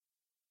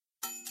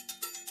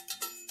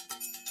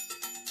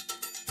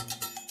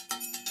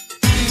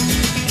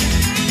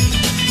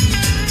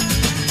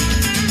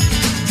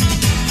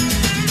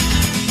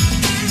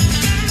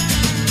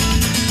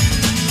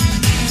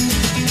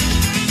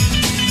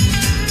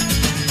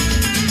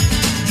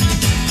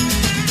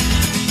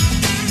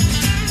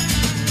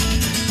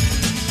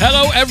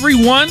Hello,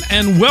 everyone,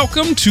 and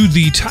welcome to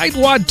the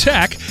Tightwad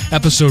Tech,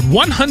 episode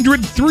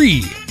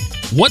 103,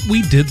 What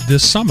We Did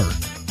This Summer,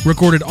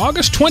 recorded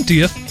August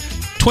 20th,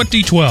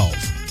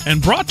 2012,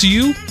 and brought to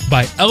you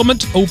by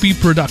Element Opie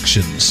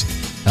Productions,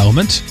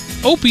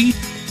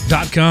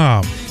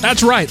 elementopie.com.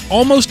 That's right,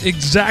 almost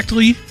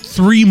exactly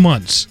 3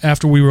 months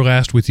after we were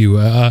last with you,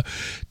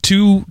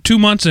 2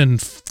 months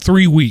and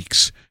 3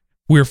 weeks,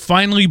 we're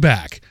finally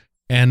back.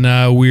 And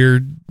we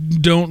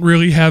don't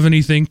really have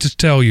anything to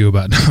tell you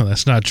about. No,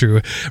 that's not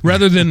true.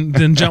 Rather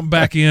than jump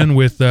back in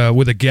with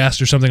a guest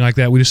or something like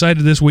that, we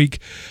decided this week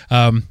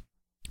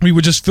we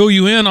would just fill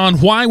you in on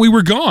why we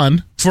were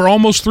gone for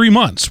almost 3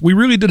 months. We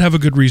really did have a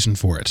good reason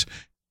for it.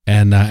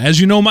 And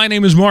as you know, my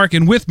name is Mark,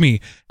 and with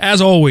me,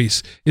 as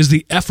always, is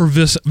the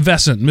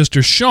effervescent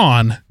Mr.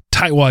 Sean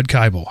Tightwad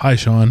Keibel. Hi,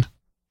 Sean.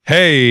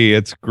 Hey,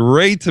 it's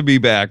great to be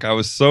back. I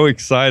was so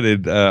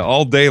excited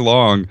all day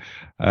long.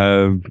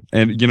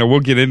 And, you know, we'll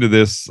get into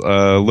this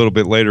a little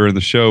bit later in the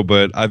show,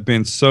 but I've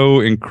been so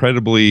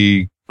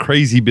incredibly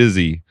crazy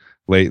busy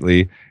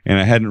lately, and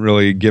I hadn't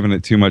really given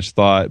it too much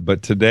thought.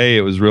 But today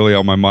it was really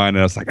on my mind,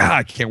 and I was like,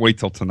 I can't wait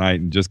till tonight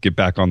and just get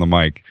back on the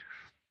mic.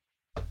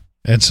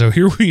 And so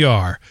here we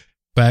are,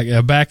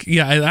 back.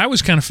 Yeah, I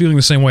was kind of feeling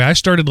the same way. I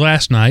started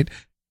last night,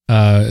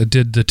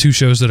 did the 2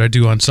 shows that I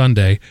do on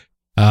Sunday,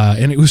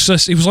 and it was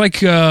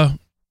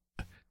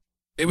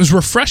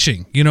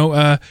refreshing, you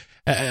know.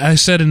 I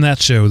said in that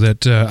show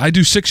that I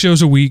do 6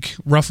 shows a week,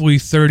 roughly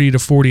 30 to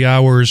 40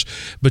 hours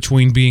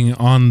between being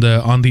on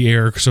the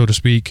air, so to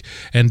speak,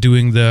 and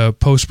doing the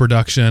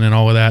post-production and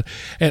all of that.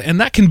 And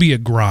that can be a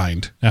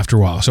grind after a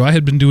while. So I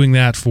had been doing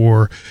that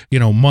for,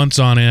 months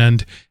on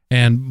end.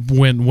 And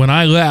when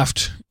I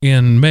left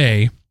in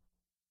May,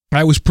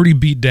 I was pretty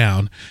beat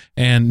down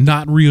and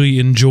not really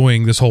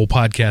enjoying this whole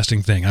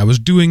podcasting thing. I was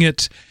doing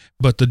it,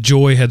 but the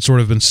joy had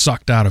sort of been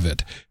sucked out of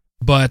it.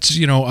 But,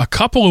 a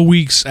couple of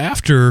weeks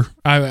after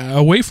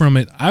away from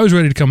it, I was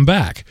ready to come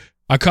back.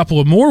 A couple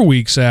of more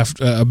weeks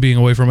after being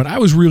away from it, I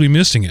was really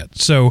missing it.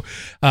 So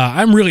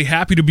I'm really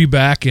happy to be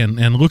back and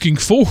looking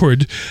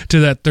forward to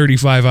that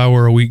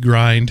 35-hour-a-week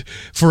grind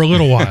for a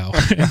little while.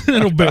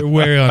 It'll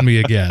wear on me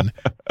again.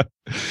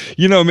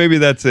 Maybe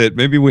that's it.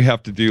 Maybe we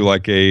have to do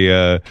like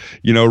a,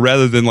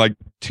 rather than like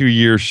 2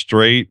 years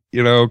straight,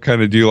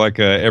 kind of do like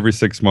every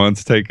 6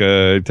 months, take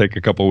a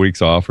couple of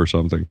weeks off or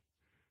something.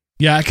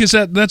 Yeah, because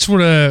that's what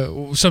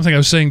something I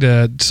was saying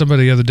to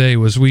somebody the other day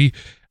was I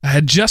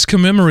had just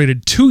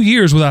commemorated 2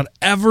 years without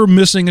ever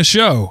missing a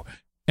show,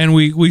 and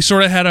we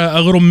sort of had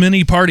a little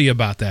mini party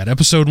about that.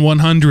 Episode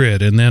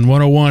 100, and then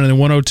 101, and then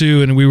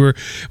 102, and we were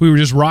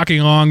just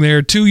rocking along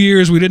there. 2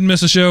 years, we didn't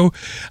miss a show.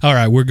 All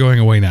right, we're going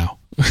away now.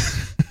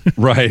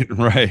 Right.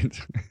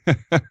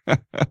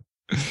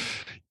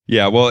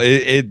 Yeah, well,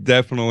 it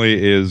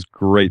definitely is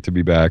great to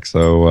be back.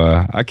 So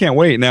I can't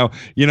wait. Now,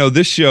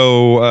 this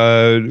show,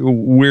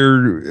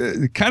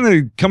 we're kind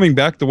of coming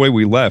back the way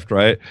we left,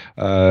 right?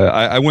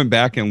 I went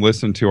back and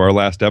listened to our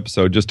last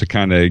episode just to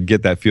kind of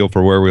get that feel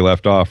for where we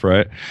left off,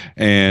 right?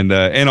 And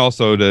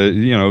also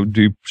to,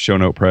 do show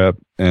note prep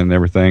and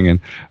everything. And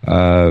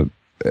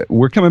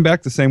we're coming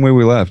back the same way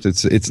we left.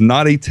 It's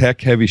not a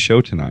tech heavy show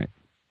tonight.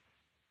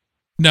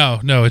 No,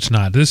 it's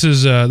not. This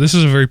is a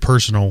very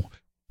personal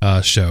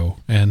show,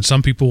 and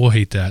some people will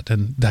hate that,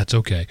 and that's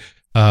okay.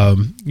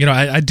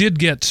 I did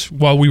get,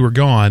 while we were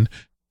gone,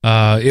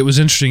 it was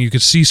interesting. You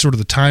could see sort of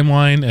the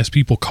timeline as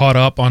people caught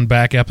up on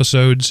back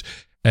episodes,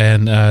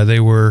 and they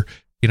were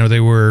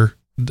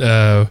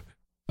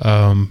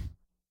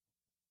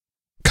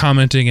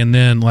commenting, and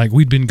then like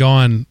we'd been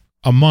gone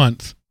a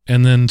month,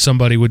 and then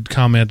somebody would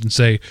comment and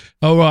say,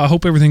 "Oh, well, I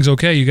hope everything's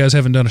okay. You guys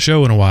haven't done a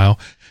show in a while."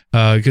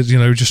 Because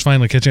we're just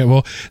finally catching up.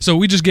 Well, so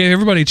we just gave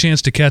everybody a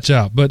chance to catch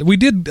up. But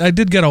I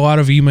did get a lot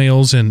of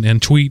emails and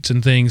tweets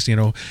and things.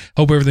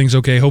 Hope everything's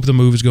okay. Hope the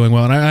move is going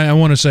well. And I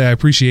want to say I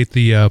appreciate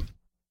the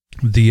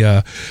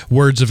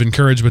words of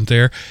encouragement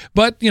there.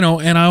 But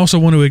and I also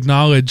want to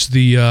acknowledge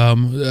the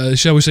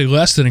shall we say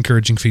less than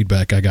encouraging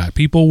feedback I got.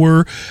 People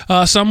were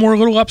some were a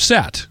little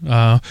upset.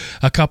 A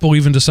couple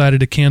even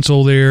decided to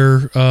cancel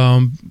their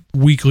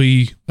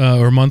weekly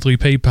or monthly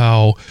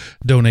PayPal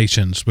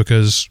donations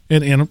because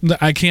and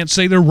I can't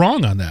say they're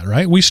wrong on that,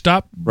 right? We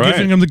stopped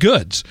giving them the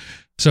goods.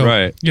 So,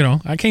 I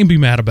can't be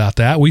mad about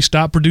that. We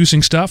stopped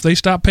producing stuff. They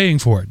stopped paying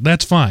for it.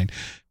 That's fine.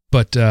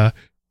 But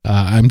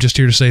I'm just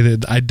here to say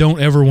that I don't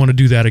ever want to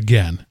do that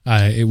again.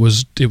 It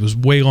was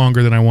way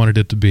longer than I wanted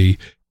it to be.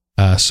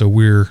 So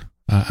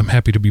I'm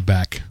happy to be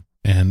back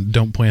and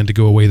don't plan to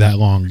go away that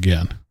long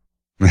again.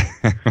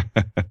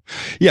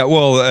 Yeah,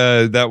 well,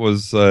 that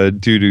was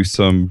due to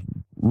some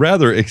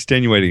rather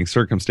extenuating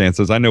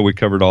circumstances. I know we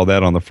covered all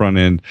that on the front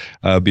end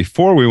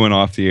before we went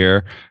off the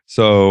air.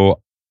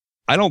 So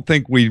I don't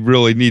think we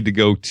really need to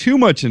go too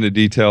much into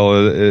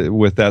detail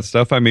with that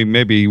stuff. I mean,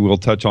 maybe we'll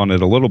touch on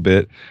it a little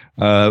bit.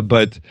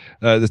 But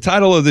the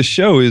title of the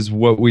show is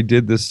What We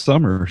Did This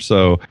Summer.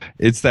 So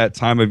it's that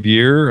time of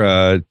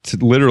year.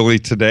 Literally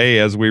today,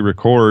 as we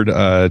record,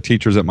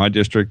 teachers at my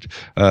district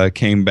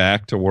came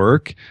back to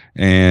work.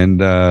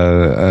 And,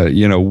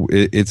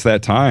 it's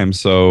that time.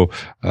 So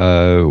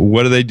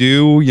what do they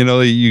do?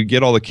 You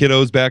get all the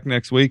kiddos back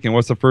next week. And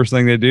what's the first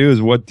thing they do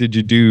is, what did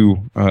you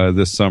do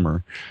this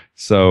summer?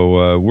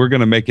 So we're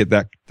going to make it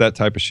that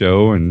type of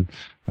show. And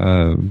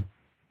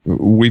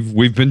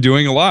we've been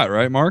doing a lot,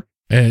 right, Mark?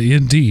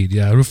 Indeed,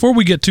 yeah. Before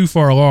we get too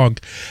far along,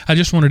 I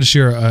just wanted to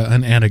share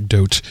an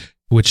anecdote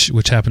which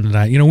happened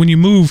tonight. When you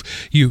move,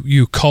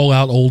 you call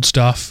out old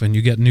stuff and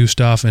you get new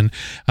stuff. And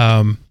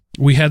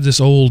we had this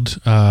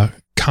old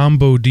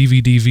combo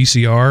DVD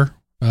VCR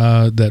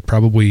that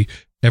probably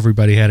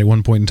everybody had at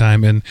one point in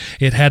time, and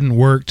it hadn't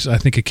worked. I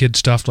think a kid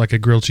stuffed like a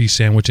grilled cheese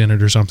sandwich in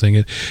it or something.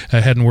 It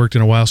hadn't worked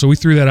in a while, so we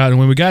threw that out. And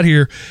when we got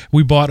here,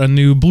 we bought a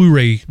new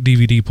Blu-ray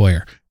DVD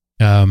player.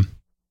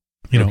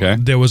 Okay.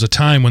 There was a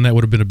time when that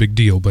would have been a big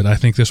deal, but I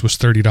think this was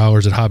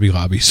 $30 at Hobby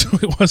Lobby, so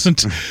it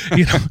wasn't,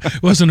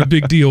 it wasn't a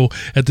big deal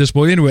at this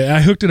point. Anyway,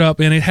 I hooked it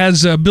up, and it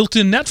has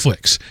built-in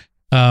Netflix,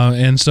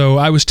 and so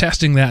I was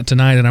testing that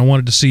tonight, and I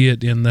wanted to see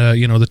it in the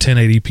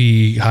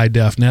 1080p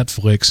high-def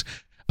Netflix.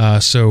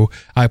 So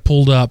I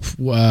pulled up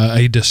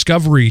a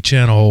Discovery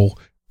Channel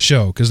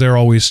show, because they're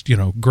always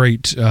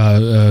great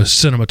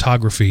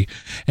cinematography,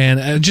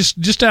 and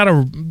just out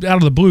of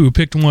the blue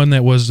picked one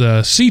that was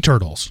sea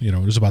turtles. It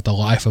was about the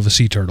life of a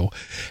sea turtle,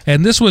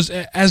 and this was,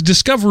 as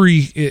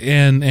Discovery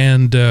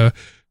and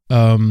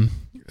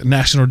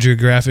National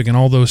Geographic and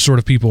all those sort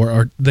of people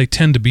are they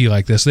tend to be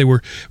like this. They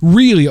were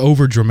really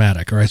over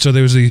dramatic. All right, so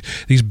there was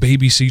these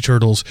baby sea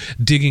turtles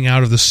digging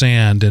out of the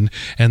sand,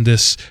 and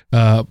this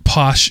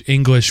posh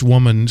English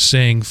woman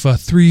saying, "For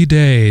 3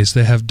 days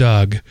they have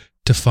dug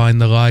to find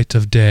the light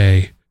of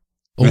day,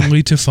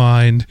 only to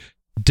find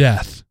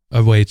death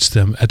awaits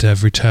them at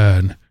every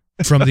turn,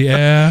 from the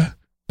air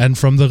and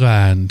from the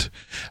land."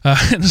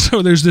 And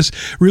so there's this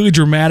really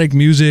dramatic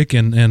music,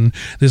 and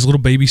this little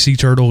baby sea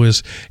turtle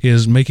is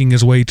making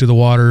his way to the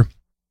water.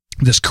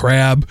 This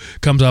crab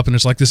comes up, and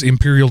it's like this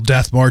Imperial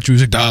Death March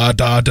music, da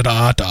da da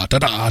da da da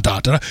da da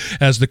da,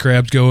 as the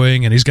crab's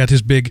going, and he's got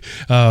his big,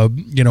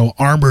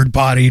 armored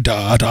body,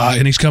 da da,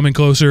 and he's coming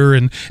closer,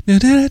 and da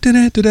da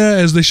da da da,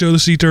 as they show the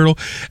sea turtle.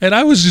 And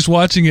I was just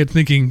watching it,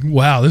 thinking,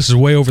 "Wow, this is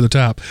way over the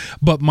top."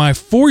 But my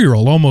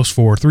 4-year-old, almost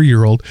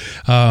 3-year-old,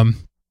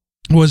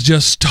 was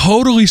just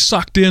totally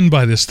sucked in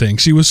by this thing.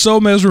 She was so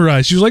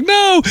mesmerized. She was like,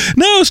 no,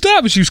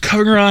 stop. And she was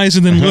covering her eyes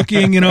and then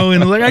looking,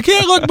 and like, I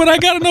can't look, but I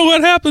got to know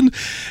what happened.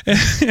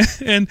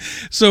 And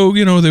so,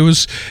 there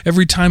was,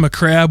 every time a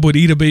crab would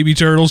eat a baby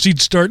turtle,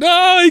 she'd start, "No,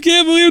 I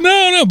can't believe,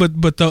 no.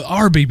 But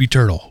our baby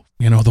turtle,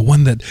 the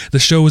one that the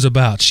show is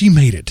about, she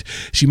made it.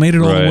 She made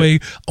it all the way,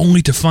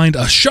 only to find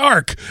a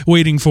shark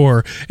waiting for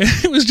her." And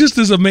it was just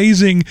this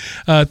amazing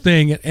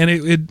thing.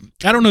 And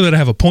I don't know that I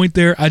have a point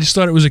there. I just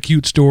thought it was a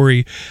cute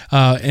story.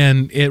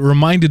 And it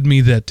reminded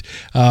me that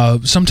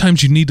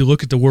sometimes you need to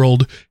look at the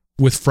world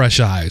with fresh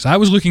eyes. I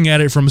was looking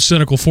at it from a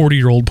cynical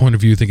 40-year-old point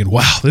of view, thinking,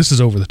 "Wow, this is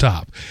over the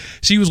top."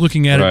 She was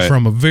looking at it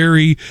from a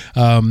very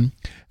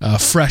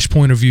fresh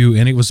point of view,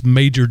 and it was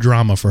major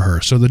drama for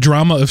her. So the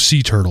drama of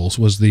sea turtles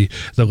was the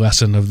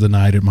lesson of the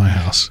night at my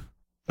house.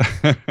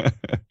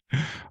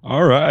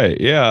 All right.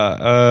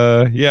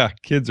 Yeah.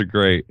 Kids are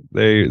great.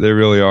 They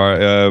really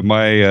are.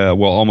 My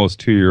almost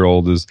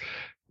 2-year-old is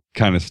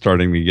kind of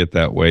starting to get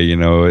that way.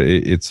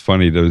 It's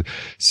funny to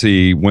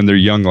see when they're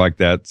young like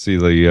that, see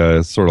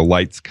the sort of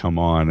lights come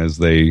on as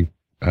they,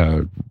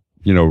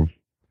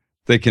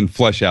 they can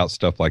flesh out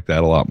stuff like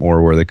that a lot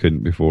more where they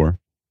couldn't before.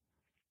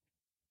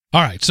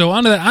 All right, so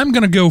on to that. I'm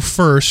going to go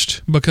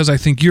first because I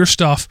think your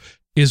stuff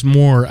is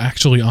more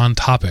actually on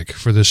topic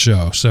for this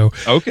show. So,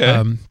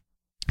 okay.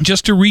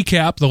 Just to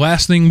recap, the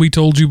last thing we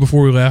told you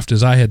before we left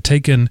is I had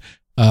taken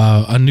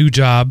a new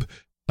job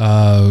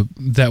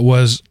that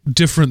was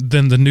different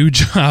than the new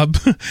job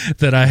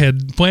that I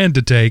had planned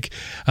to take.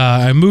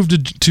 I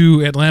moved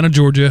to Atlanta,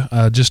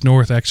 Georgia, just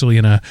north, actually,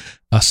 in a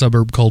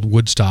suburb called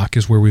Woodstock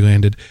is where we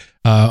landed.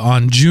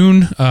 On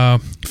June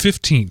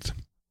 15th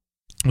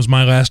was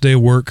my last day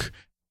of work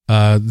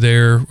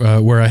there,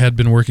 where I had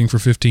been working for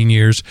 15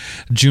 years.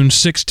 June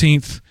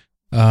 16th,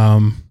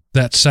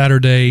 that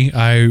Saturday,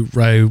 I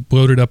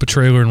loaded up a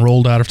trailer and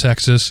rolled out of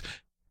Texas,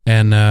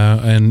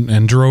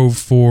 and drove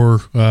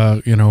for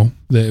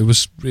it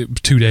was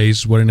 2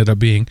 days. What it ended up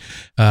being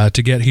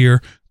to get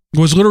here.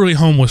 Was literally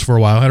homeless for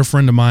a while. I had a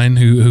friend of mine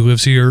who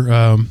lives here,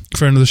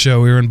 friend of the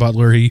show, Aaron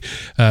Butler. He,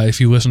 if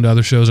you listen to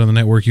other shows on the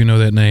network, you know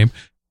that name.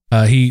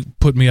 He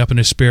put me up in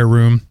his spare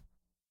room.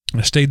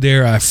 I stayed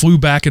there. I flew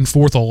back and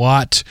forth a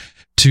lot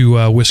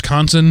to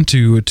Wisconsin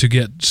to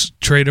get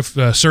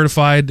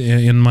certified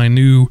in my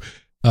new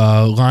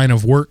line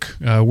of work,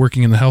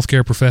 working in the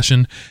healthcare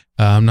profession.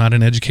 I'm not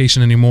in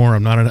education anymore.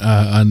 I'm not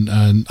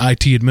an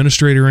IT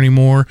administrator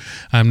anymore.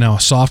 I'm now a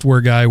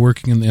software guy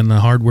working in the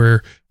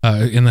hardware,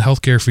 in the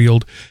healthcare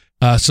field.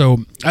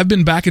 So I've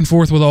been back and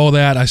forth with all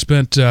that. I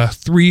spent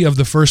 3 of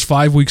the first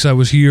 5 weeks I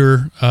was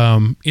here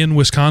in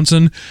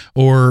Wisconsin,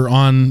 or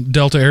on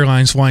Delta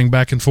Airlines, flying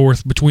back and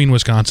forth between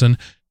Wisconsin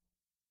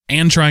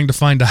and trying to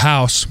find a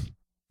house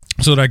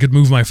so that I could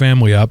move my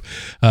family up.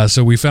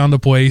 So we found a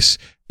place,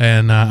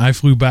 and I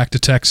flew back to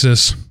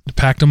Texas,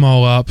 packed them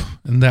all up,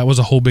 and that was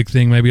a whole big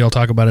thing. Maybe I'll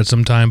talk about it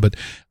sometime, but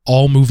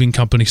all moving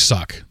companies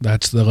suck.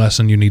 That's the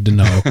lesson you need to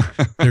know.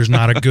 There's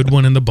not a good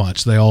one in the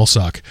bunch. They all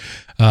suck.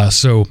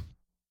 So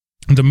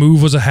the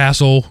move was a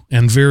hassle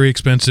and very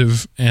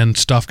expensive, and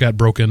stuff got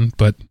broken,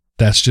 but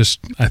I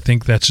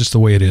think that's just the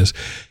way it is.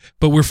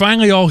 But we're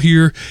finally all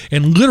here,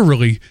 and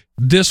literally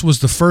this was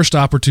the first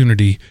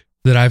opportunity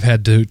that I've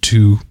had to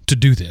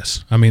do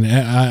this. I mean,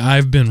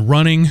 I've been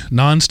running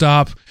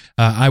nonstop.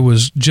 I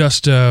was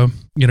just,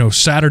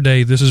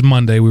 Saturday, this is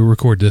Monday, we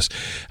record this.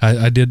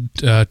 I did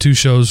 2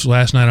 shows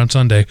last night on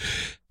Sunday.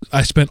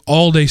 I spent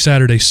all day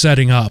Saturday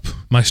setting up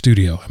my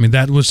studio. I mean,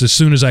 that was as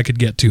soon as I could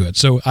get to it.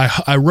 So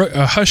I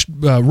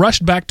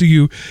rushed back to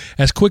you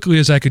as quickly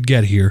as I could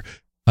get here.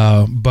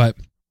 But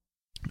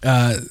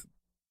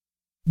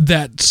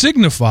that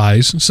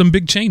signifies some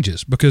big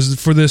changes, because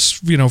for this,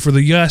 for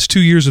the last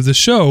 2 years of this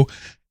show,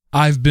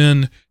 I've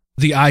been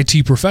the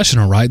IT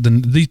professional, right?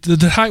 The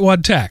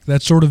tightwad tech.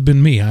 That's sort of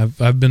been me.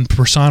 I've been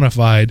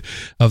personified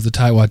of the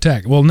tightwad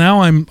tech. Well,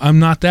 now I'm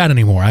not that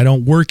anymore. I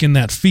don't work in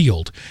that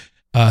field.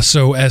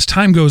 So as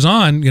time goes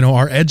on,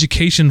 our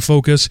education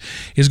focus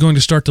is going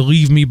to start to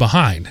leave me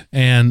behind,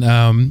 and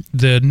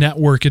the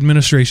network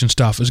administration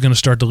stuff is going to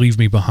start to leave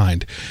me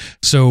behind.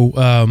 So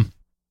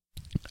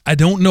I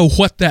don't know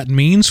what that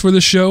means for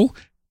the show,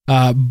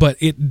 but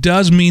it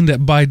does mean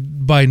that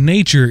by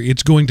nature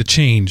it's going to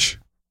change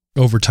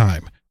over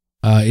time.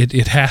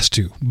 It has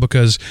to,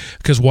 because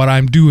what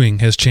I'm doing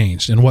has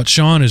changed, and what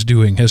Sean is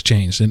doing has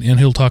changed, and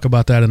he'll talk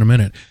about that in a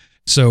minute.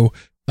 So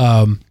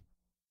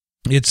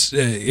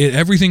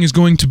everything is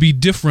going to be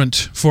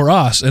different for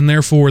us, and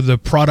therefore the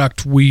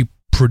product we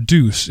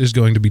produce is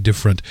going to be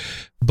different.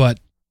 But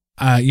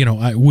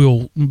I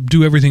will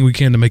do everything we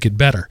can to make it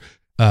better.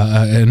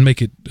 And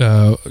make it,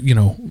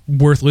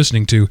 worth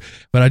listening to.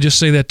 But I just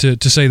say that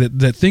to say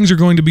that things are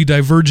going to be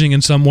diverging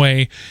in some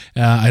way.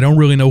 I don't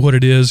really know what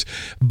it is,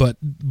 but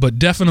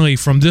definitely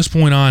from this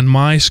point on,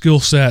 my skill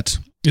set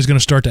is going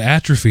to start to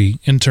atrophy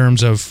in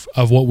terms of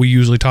what we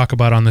usually talk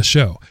about on this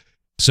show.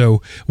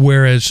 So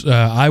whereas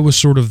I was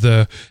sort of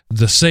the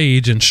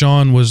sage and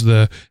Sean was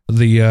the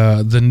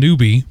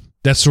newbie,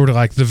 that's sort of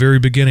like the very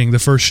beginning, the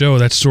first show,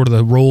 that's sort of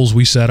the roles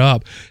we set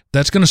up.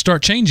 That's going to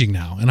start changing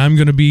now, and I'm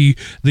going to be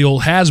the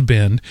old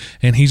has-been,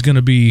 and he's going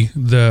to be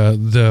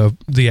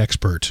the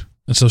expert.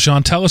 And so,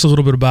 Sean, tell us a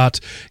little bit about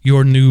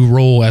your new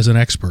role as an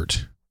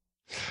expert.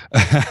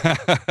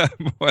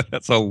 Boy,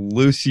 that's a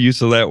loose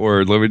use of that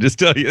word. Let me just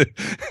tell you.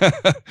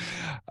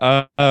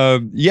 Well,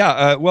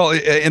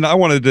 and I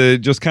wanted to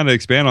just kind of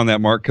expand on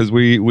that, Mark, because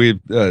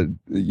we've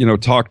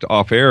talked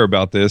off air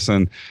about this,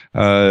 and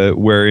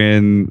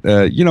wherein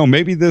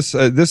maybe this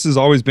has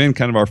always been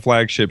kind of our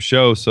flagship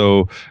show.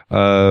 So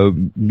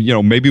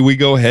maybe we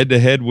go head to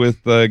head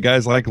with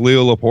guys like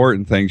Leo Laporte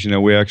and things.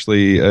 We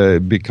actually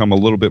become a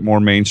little bit more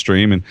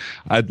mainstream, and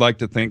I'd like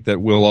to think that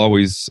we'll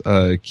always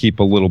keep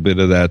a little bit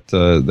of that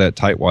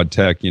tightwad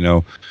tech,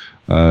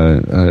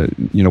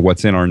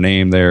 what's in our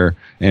name there,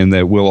 and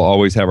that we'll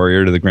always have our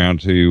ear to the ground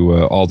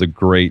to all the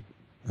great,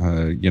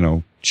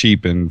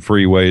 cheap and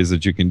free ways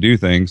that you can do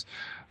things.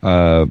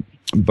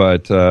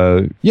 But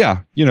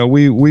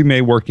we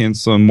may work in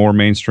some more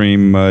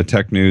mainstream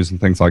tech news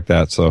and things like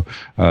that. So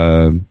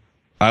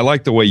I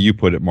like the way you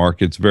put it,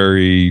 Mark. It's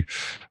very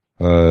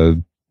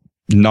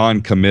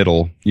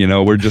non-committal.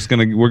 We're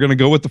gonna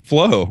go with the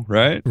flow,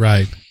 right?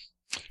 Right.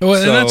 Well,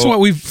 and that's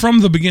what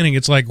from the beginning,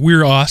 it's like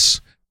we're us,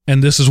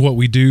 and this is what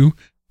we do.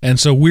 And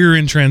so we're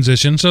in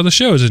transition. So the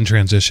show is in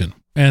transition.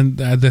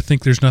 And I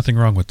think there's nothing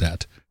wrong with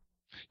that.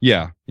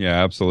 Yeah,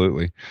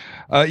 absolutely.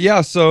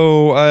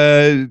 So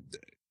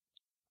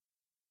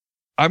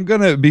I'm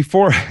going to,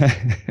 before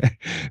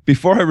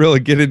I really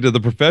get into the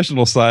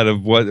professional side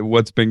of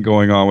what's been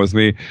going on with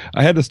me,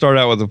 I had to start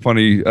out with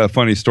a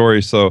funny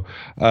story. So,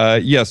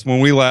 yes, when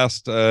we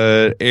last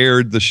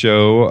aired the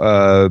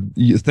show,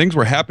 things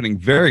were happening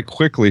very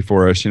quickly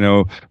for us.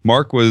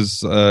 Mark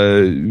was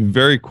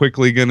very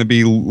quickly going to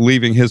be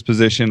leaving his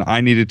position.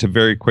 I needed to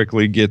very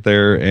quickly get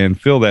there and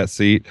fill that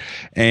seat.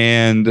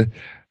 And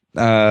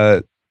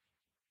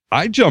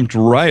I jumped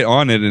right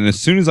on it, and as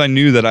soon as I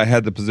knew that I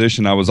had the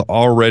position, I was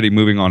already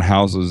moving on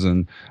houses,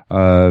 and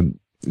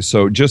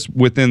so just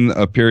within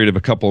a period of a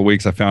couple of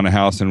weeks, I found a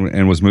house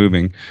and was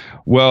moving.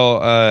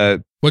 Well,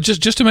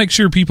 just to make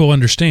sure people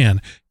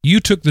understand, you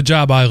took the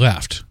job I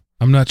left.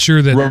 I'm not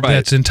sure that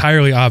that's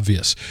entirely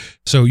obvious.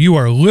 So you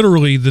are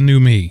literally the new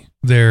me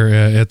there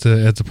at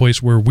the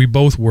place where we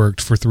both worked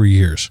for 3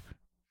 years.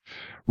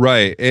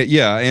 Right.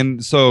 Yeah.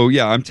 And so,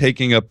 yeah, I'm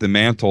taking up the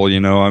mantle.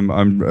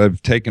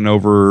 I've taken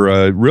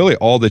over really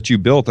all that you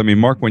built. I mean,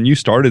 Mark, when you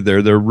started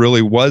there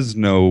really was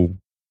no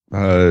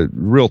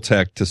real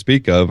tech to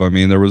speak of. I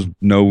mean, there was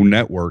no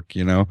network.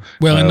 Well,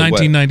 in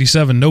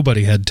 1997,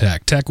 nobody had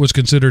tech. Tech was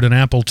considered an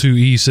Apple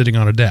IIe sitting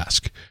on a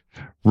desk.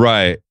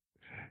 Right.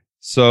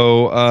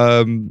 So,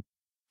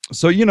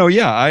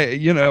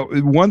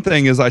 one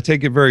thing is I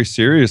take it very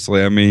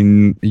seriously. I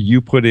mean,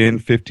 you put in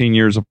 15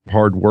 years of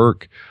hard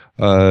work,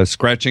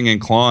 scratching and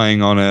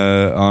clawing on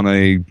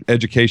a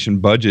education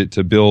budget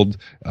to build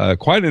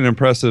quite an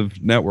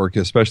impressive network,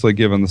 especially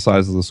given the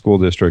size of the school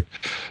district.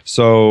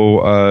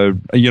 So,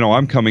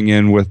 I'm coming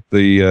in with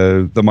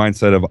the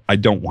mindset of I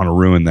don't want to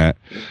ruin that.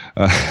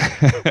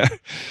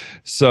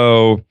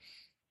 So,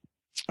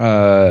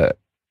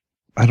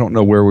 I don't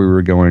know where we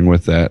were going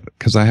with that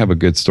because I have a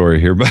good story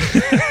here, but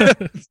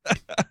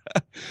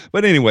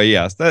but anyway,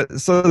 yes.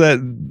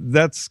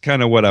 That's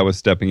kind of what I was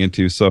stepping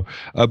into. So,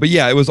 but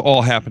yeah, it was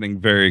all happening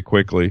very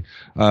quickly,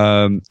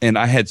 and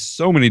I had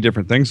so many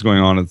different things going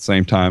on at the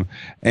same time.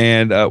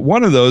 And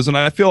one of those, and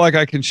I feel like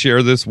I can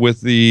share this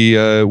with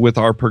with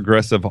our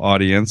progressive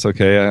audience.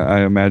 Okay,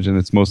 I imagine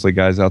it's mostly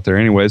guys out there,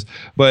 anyways.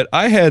 But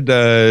I had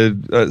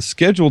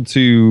scheduled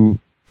to.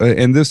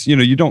 And this,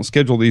 you don't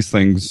schedule these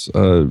things,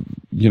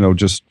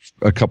 just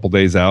a couple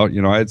days out.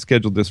 I had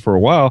scheduled this for a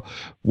while.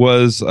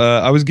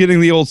 I was getting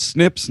the old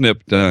snip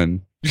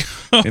done.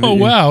 Oh,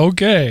 wow.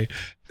 Okay.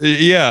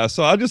 Yeah.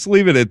 So I'll just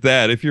leave it at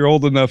that. If you're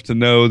old enough to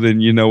know,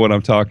 then you know what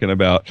I'm talking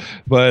about.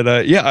 But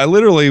I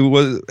literally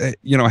was,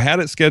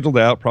 had it scheduled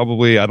out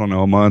probably, I don't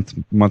know, a month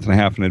and a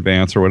half in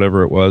advance or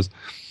whatever it was.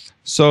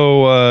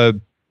 So,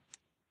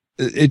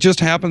 it just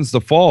happens to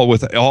fall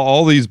with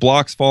all these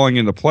blocks falling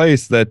into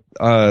place that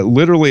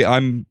literally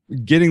I'm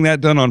getting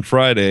that done on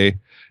Friday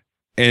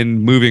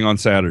and moving on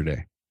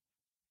Saturday.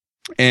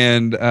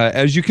 And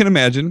as you can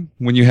imagine,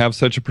 when you have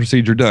such a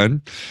procedure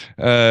done,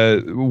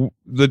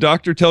 the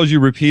doctor tells you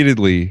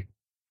repeatedly,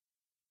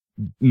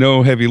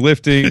 no heavy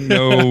lifting,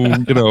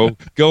 no,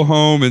 go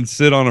home and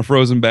sit on a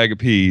frozen bag of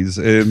peas.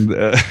 And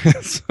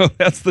so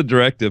that's the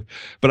directive.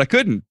 But I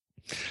couldn't.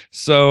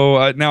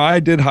 So now I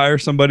did hire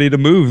somebody to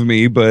move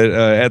me, but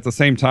at the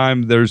same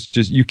time,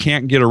 you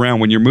can't get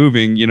around when you're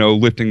moving,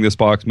 lifting this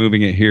box,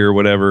 moving it here,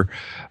 whatever.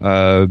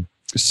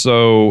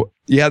 So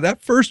yeah,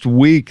 that first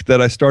week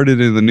that I started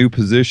in the new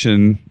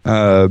position,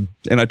 and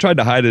I tried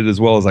to hide it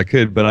as well as I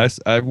could, but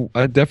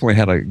I definitely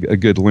had a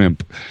good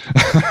limp.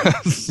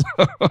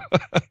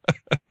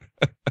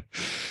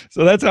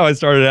 So that's how I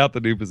started out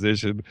the new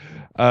position.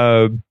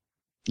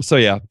 So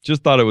yeah,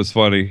 just thought it was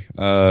funny.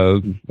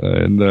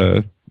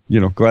 And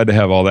glad to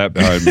have all that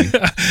behind me.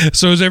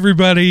 So is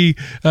everybody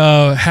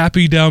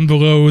happy down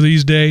below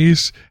these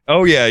days?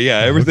 Oh,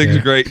 yeah. Everything's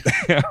great.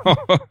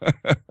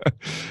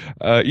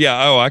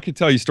 I could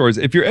tell you stories.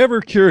 If you're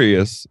ever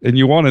curious and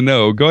you want to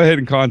know, go ahead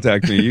and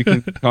contact me. You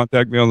can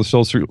contact me on the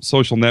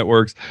social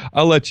networks.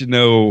 I'll let you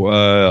know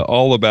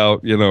all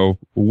about,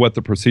 what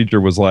the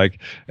procedure was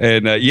like.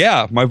 And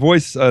my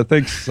voice,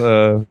 thanks,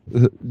 Earl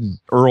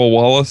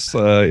Wallace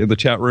in the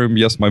chat room.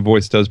 Yes, my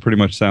voice does pretty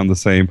much sound the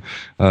same.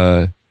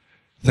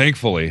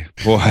 Thankfully,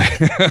 boy.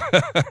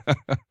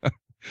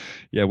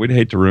 Yeah, we'd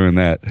hate to ruin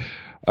that.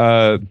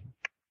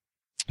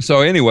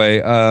 So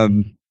anyway,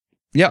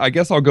 I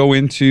guess I'll go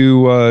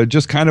into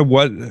just kind of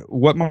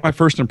what my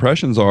first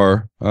impressions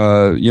are,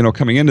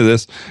 coming into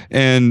this.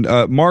 And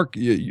Mark,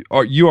 you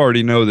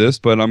already know this,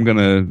 but I'm going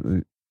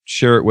to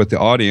share it with the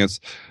audience.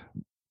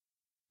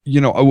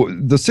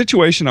 The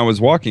situation I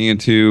was walking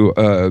into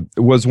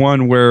was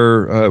one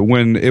where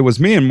when it was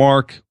me and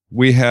Mark,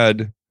 we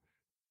had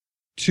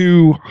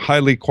two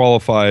highly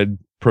qualified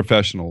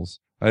professionals.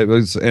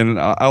 And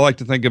I like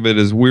to think of it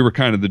as we were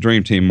kind of the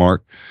dream team,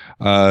 Mark.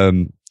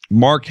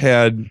 Mark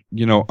had,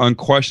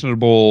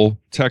 unquestionable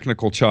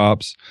technical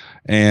chops,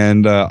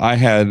 and I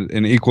had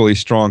an equally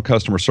strong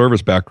customer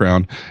service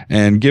background.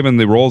 And given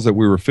the roles that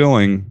we were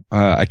filling,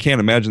 I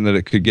can't imagine that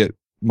it could get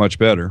much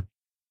better.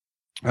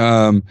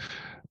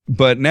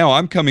 But now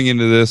I'm coming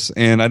into this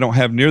and I don't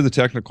have near the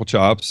technical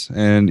chops,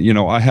 and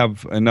I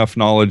have enough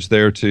knowledge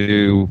there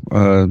to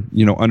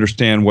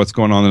understand what's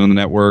going on in the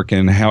network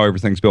and how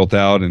everything's built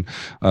out, and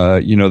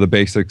the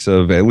basics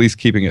of at least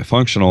keeping it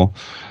functional.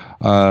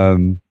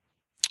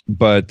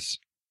 But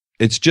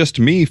it's just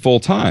me full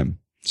time.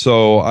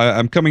 So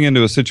I'm coming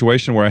into a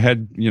situation where I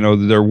had,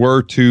 there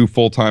were two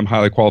full-time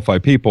highly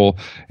qualified people,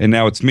 and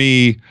now it's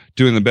me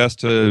doing the best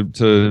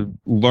to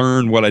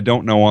learn what I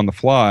don't know on the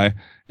fly,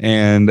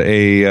 and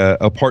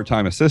a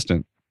part-time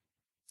assistant.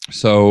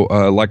 So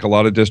like a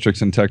lot of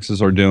districts in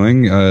Texas are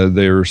doing,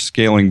 they're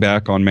scaling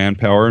back on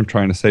manpower and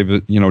trying to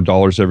save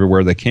dollars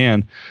everywhere they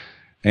can.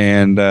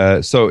 And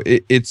so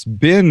it's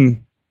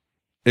been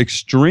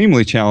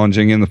extremely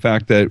challenging in the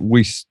fact that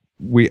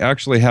we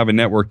actually have a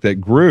network that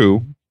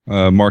grew.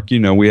 Mark,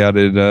 we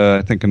added,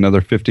 I think,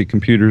 another 50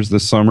 computers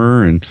this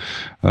summer, and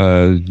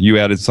you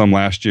added some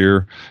last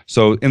year.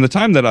 So in the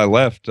time that I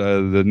left,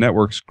 the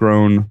network's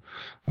grown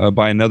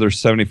by another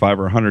 75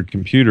 or 100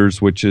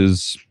 computers, which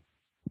is,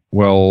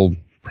 well,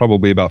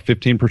 probably about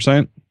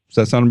 15%. Does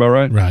that sound about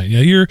right? Right.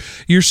 Yeah,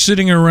 you're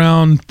sitting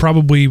around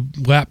probably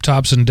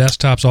laptops and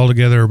desktops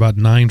altogether about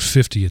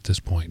 950 at this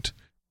point.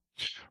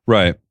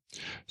 Right.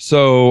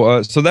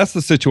 So that's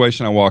the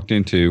situation I walked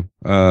into.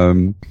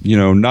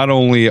 Not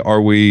only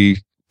are we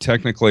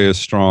technically as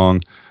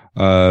strong,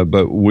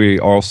 but we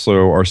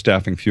also are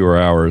staffing fewer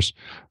hours.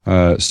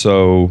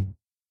 So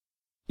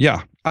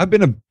yeah, I've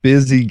been a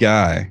busy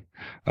guy.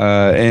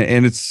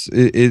 And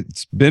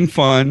it's been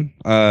fun.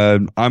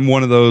 I'm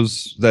one of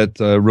those that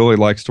really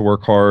likes to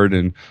work hard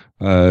and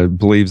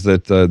believes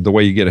that the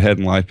way you get ahead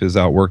in life is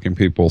outworking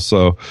people.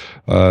 So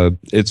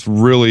it's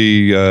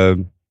really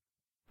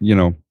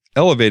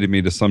elevated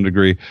me to some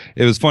degree.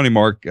 It was funny,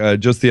 Mark,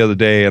 just the other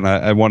day, and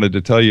I wanted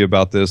to tell you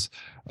about this.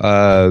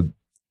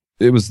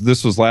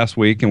 This was last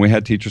week, and we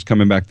had teachers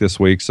coming back this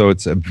week. So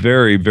it's a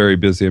very, very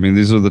busy. I mean,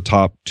 these are the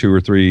top 2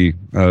 or 3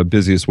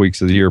 busiest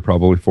weeks of the year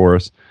probably for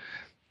us.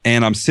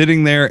 And I'm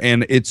sitting there,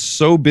 and it's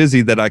so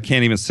busy that I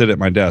can't even sit at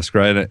my desk,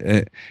 right?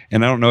 And I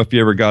don't know if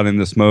you ever got in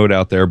this mode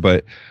out there,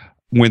 but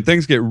when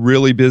things get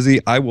really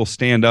busy, I will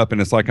stand up, and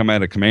it's like I'm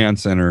at a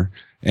command center,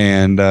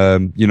 and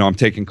I'm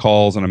taking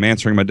calls, and I'm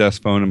answering my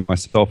desk phone and my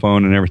cell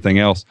phone and everything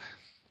else.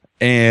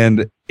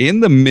 And in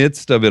the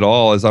midst of it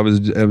all, as I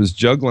was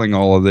juggling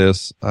all of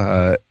this,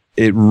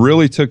 it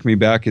really took me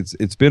back.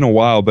 It's been a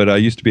while, but I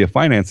used to be a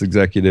finance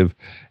executive.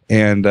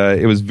 And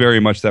it was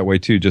very much that way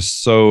too,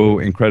 just so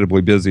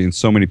incredibly busy and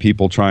so many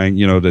people trying,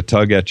 to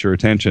tug at your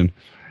attention.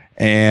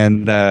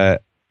 And I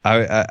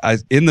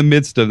in the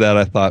midst of that,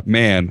 I thought,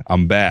 man,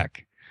 I'm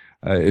back.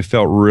 It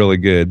felt really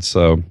good.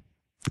 So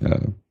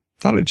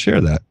thought I'd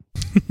share that.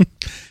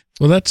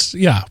 Well, that's,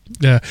 yeah.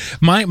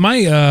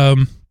 My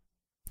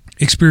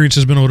experience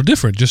has been a little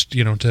different, just,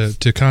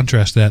 to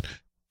contrast that.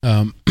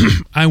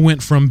 I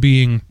went from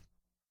being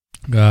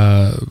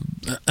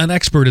an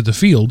expert in the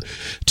field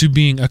to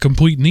being a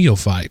complete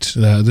neophyte.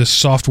 This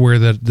software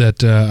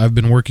that I've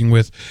been working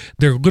with,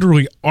 there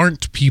literally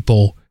aren't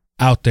people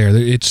out there.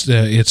 It's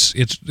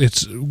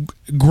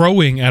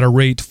growing at a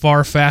rate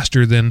far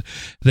faster than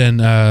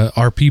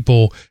our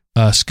people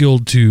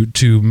skilled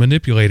to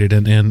manipulate it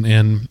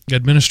and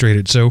administrate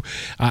it. So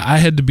I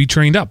had to be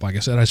trained up. Like I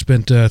said, I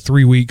spent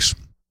 3 weeks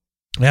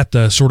at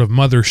the sort of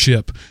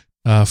mothership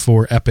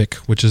for Epic,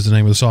 which is the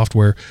name of the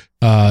software,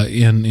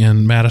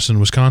 in Madison,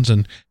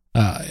 Wisconsin,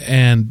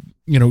 and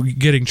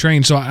getting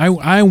trained. So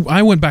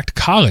I went back to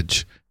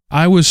college.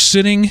 I was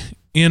sitting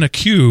in a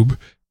cube,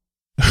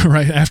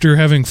 right after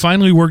having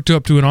finally worked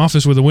up to an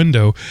office with a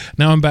window.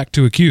 Now I'm back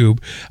to a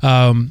cube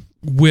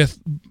with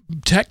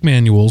tech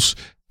manuals,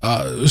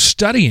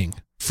 studying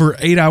for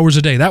 8 hours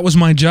a day. That was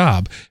my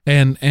job.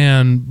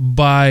 And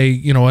by,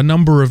 a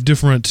number of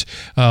different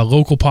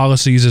local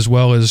policies as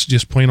well as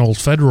just plain old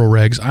federal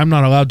regs, I'm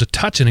not allowed to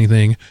touch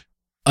anything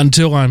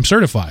until I'm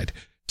certified.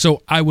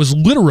 So I was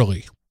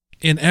literally,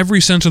 in every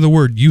sense of the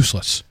word,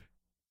 useless.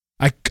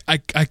 I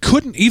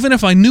couldn't, even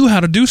if I knew how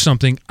to do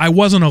something, I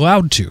wasn't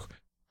allowed to.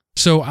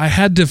 So I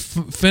had to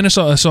finish,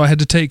 so I had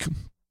to take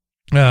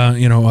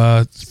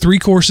 3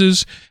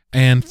 courses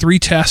and 3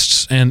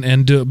 tests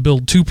and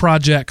build 2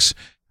 projects.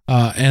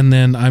 And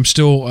then I've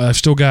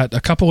still got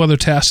a couple other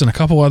tests and a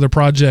couple other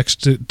projects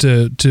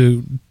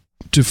to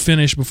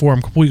finish before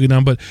I'm completely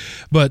done.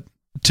 But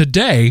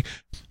today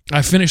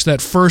I finished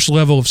that first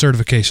level of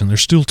certification.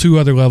 There's still 2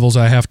 other levels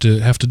I have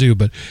to do,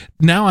 but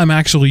now I'm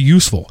actually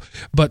useful.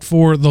 But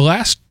for the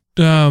last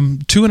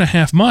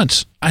 2.5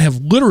 months, I have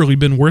literally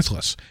been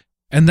worthless.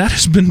 And that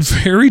has been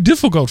very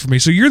difficult for me.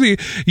 So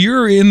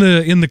you're in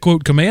the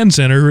quote command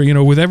center,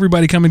 with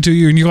everybody coming to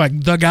you, and you're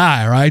like the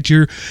guy, right?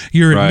 You're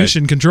in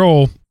mission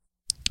control.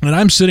 And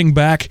I'm sitting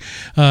back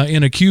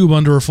in a cube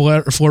under a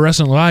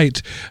fluorescent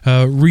light,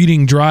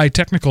 reading dry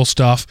technical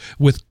stuff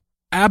with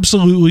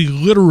absolutely,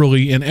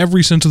 literally, in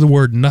every sense of the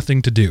word,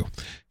 nothing to do.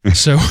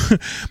 So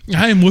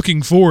I am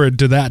looking forward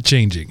to that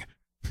changing.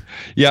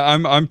 Yeah,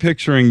 I'm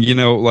picturing,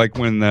 like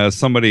when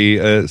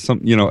somebody,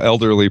 some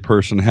elderly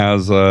person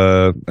has an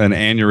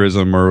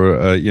aneurysm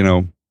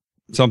or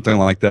something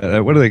like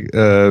that. What are they?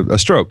 A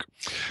stroke.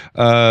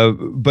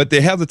 But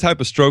they have the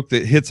type of stroke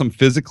that hits them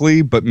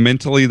physically, but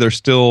mentally they're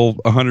still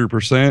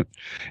 100%.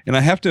 And I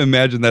have to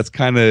imagine that's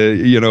kind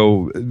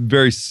of,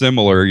 very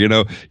similar.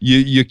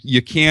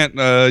 You can't,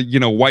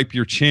 wipe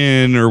your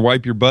chin or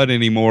wipe your butt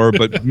anymore,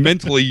 but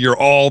mentally you're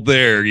all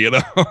there,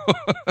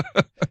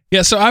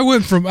 Yeah, so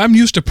I'm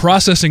used to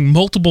processing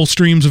multiple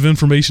streams of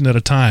information at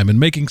a time and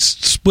making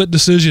split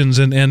decisions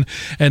and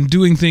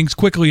doing things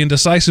quickly and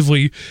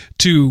decisively,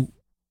 to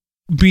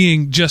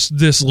being just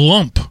this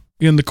lump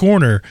in the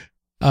corner,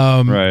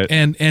 right,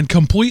 and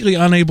completely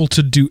unable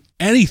to do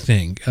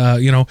anything,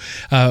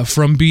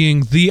 from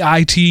being the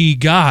IT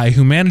guy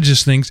who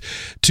manages things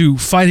to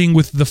fighting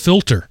with the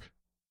filter.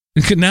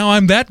 Now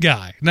I'm that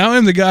guy. Now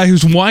I'm the guy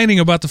who's whining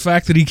about the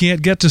fact that he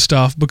can't get to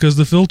stuff because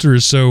the filter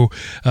is so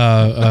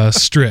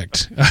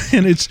strict,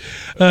 and it's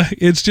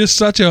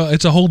just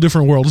it's a whole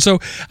different world. So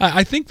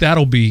I think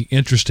that'll be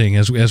interesting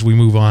as we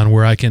move on,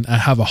 where I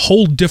have a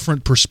whole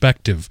different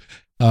perspective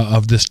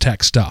of this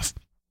tech stuff.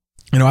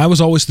 I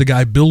was always the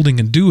guy building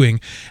and doing,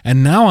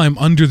 and now I'm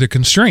under the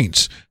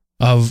constraints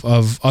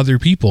of other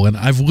people, and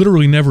I've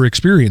literally never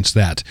experienced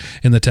that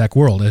in the tech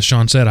world. As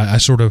Sean said, I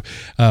sort of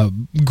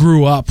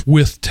grew up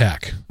with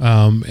tech,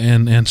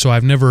 and so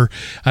I've never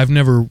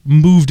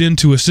moved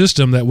into a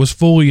system that was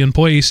fully in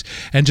place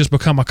and just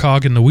become a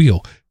cog in the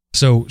wheel.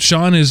 So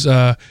Sean is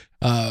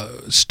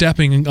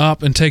stepping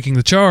up and taking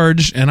the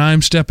charge, and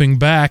I'm stepping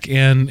back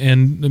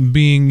and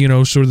being,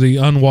 sort of the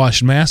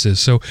unwashed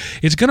masses. So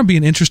it's going to be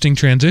an interesting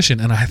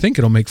transition, and I think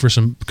it'll make for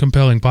some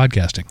compelling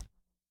podcasting.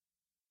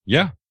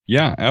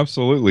 Yeah,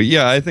 absolutely.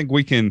 Yeah, I think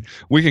we can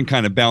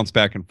kind of bounce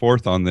back and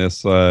forth on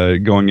this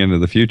going into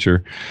the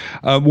future.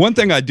 One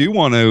thing I do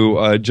want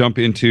to jump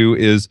into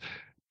is,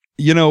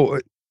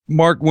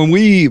 Mark, when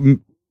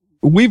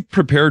we've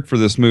prepared for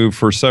this move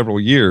for several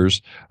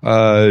years.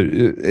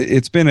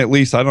 It's been at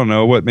least, I don't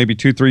know, maybe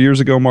 2-3 years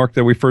ago, Mark,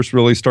 that we first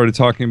really started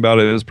talking about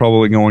it as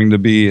probably going to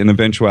be an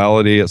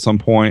eventuality at some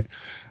point.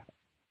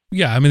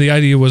 Yeah, I mean, the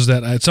idea was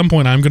that at some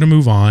point I'm going to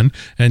move on,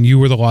 and you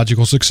were the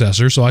logical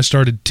successor. So I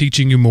started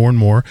teaching you more and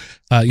more.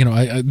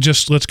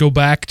 Let's go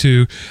back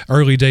to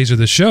early days of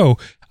the show.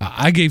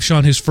 I gave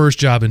Sean his first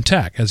job in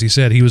tech. As he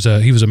said, he was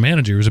a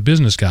manager, he was a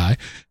business guy,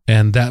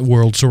 and that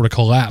world sort of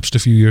collapsed a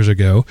few years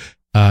ago.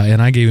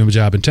 And I gave him a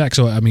job in tech.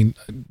 So, I mean,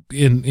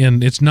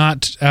 it's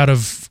not out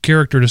of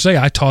character to say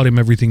I taught him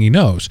everything he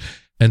knows.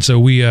 And so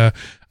we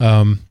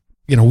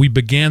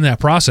began that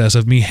process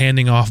of me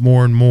handing off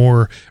more and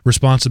more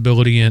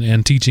responsibility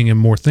and teaching him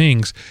more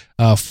things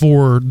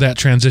for that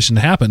transition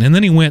to happen. And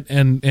then he went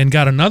and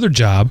got another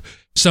job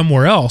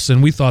somewhere else,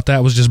 and we thought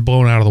that was just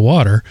blown out of the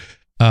water.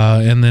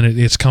 And then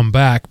it's come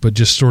back, but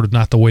just sort of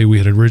not the way we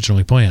had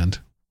originally planned.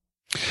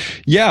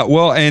 Yeah,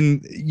 well,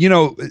 and,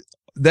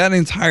 that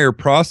entire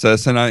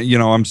process, and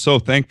I'm so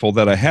thankful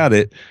that I had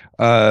it.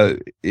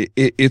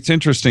 It's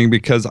interesting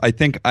because I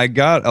think I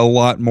got a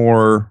lot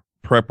more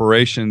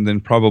preparation than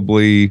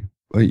probably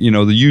the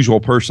usual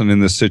person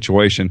in this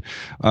situation.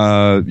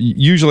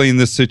 Usually in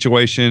this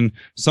situation,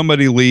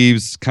 somebody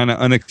leaves kind of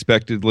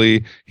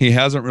unexpectedly. He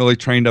hasn't really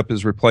trained up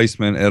his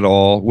replacement at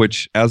all,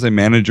 which as a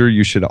manager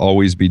you should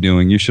always be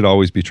doing. You should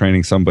always be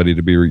training somebody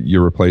to be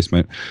your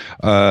replacement.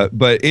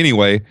 But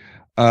anyway.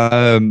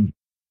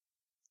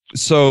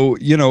 So,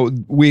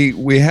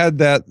 we had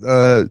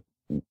that,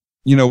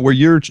 where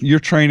you're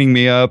training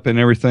me up and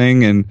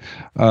everything.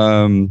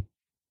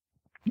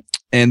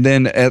 And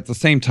then at the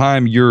same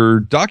time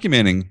you're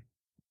documenting,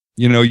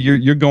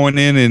 you're going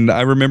in. And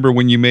I remember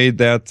when you made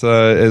that,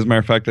 as a matter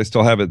of fact, I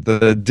still have it,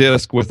 the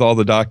disc with all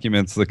the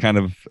documents, the kind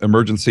of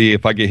emergency,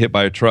 if I get hit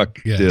by a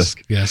truck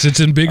disc. Yes. It's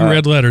in big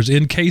red letters,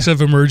 in case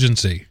of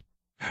emergency.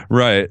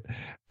 Right.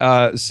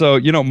 So,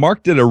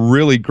 Mark did a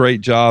really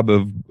great job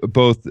of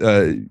both,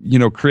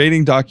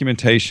 creating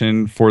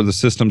documentation for the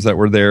systems that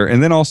were there,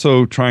 and then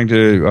also trying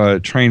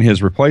to train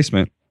his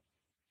replacement.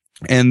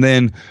 And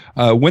then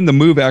when the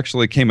move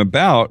actually came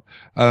about,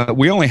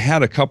 we only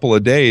had a couple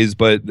of days,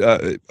 but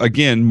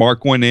again,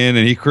 Mark went in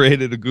and he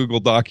created a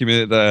Google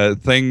document,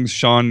 things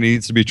Sean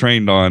needs to be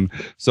trained on.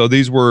 So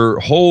these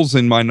were holes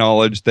in my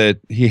knowledge that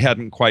he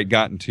hadn't quite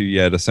gotten to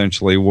yet,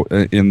 essentially,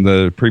 in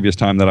the previous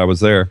time that I was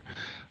there.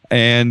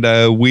 And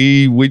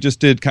we just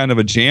did kind of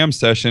a jam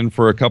session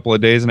for a couple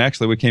of days. And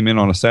actually, we came in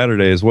on a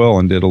Saturday as well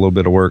and did a little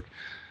bit of work.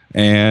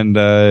 And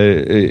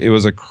it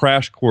was a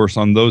crash course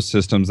on those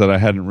systems that I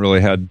hadn't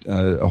really had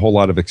a whole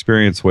lot of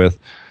experience with.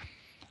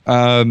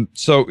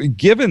 So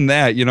given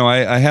that,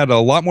 I had a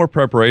lot more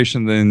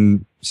preparation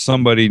than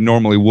somebody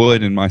normally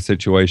would in my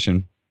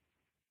situation.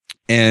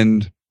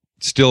 And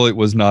still, it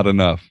was not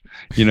enough,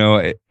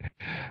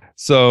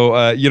 So,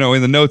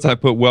 in the notes I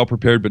put well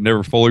prepared, but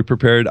never fully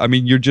prepared. I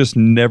mean, you're just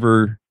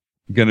never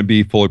going to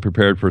be fully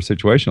prepared for a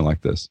situation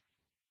like this.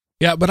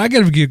 Yeah, but I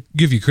got to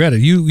give you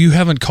credit. You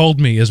haven't called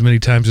me as many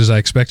times as I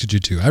expected you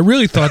to. I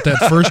really thought that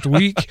first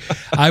week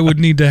I would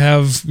need to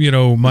have,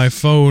 my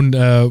phone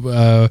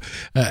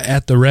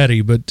at the ready.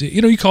 But,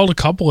 you called a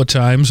couple of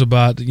times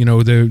about,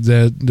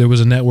 there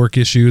was a network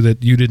issue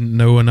that you didn't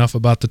know enough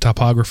about the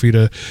topography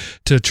to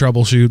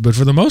troubleshoot. But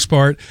for the most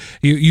part,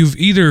 you've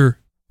either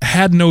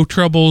had no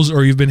troubles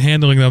or you've been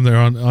handling them there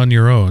on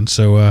your own.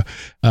 So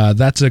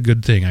that's a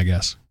good thing, I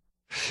guess.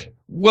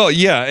 Well,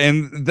 yeah,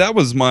 and that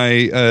was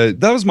my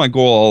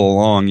goal all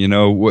along.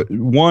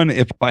 One,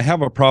 if I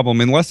have a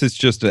problem, unless it's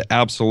just an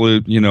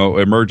absolute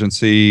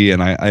emergency,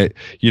 and I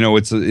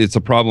it's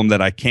a problem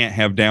that I can't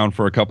have down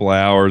for a couple of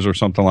hours or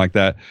something like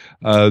that,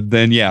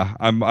 then yeah,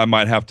 I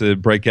might have to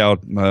break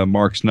out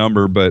Mark's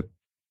number. But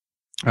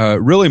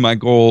really, my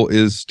goal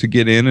is to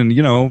get in, and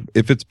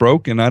if it's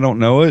broke and I don't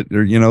know it,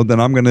 or then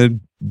I'm going to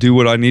do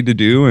what I need to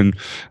do and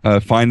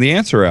find the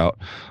answer out.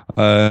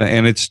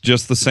 And it's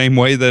just the same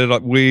way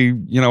that we,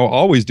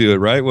 always do it,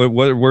 right?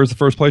 Where's the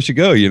first place you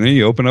go?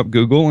 You open up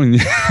Google and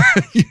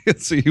you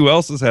see who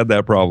else has had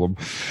that problem.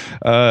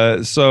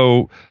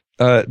 So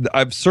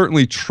I've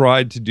certainly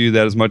tried to do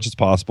that as much as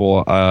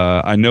possible.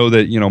 I know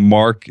that,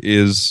 Mark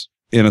is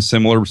in a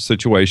similar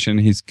situation.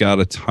 He's got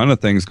a ton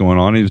of things going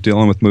on. He's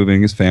dealing with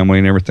moving his family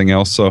and everything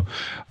else. So,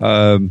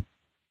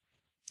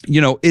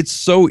 it's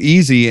so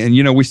easy.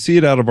 And, we see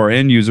it out of our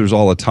end users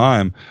all the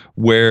time,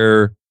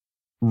 where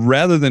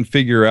rather than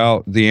figure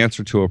out the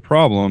answer to a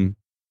problem,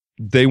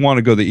 they want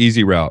to go the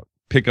easy route,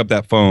 pick up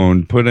that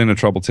phone, put in a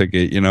trouble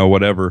ticket,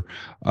 whatever.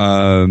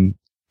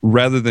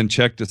 Rather than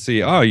check to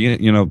see,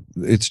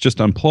 it's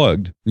just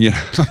unplugged,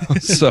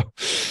 so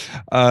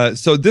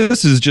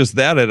this is just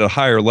that at a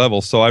higher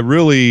level. So I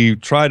really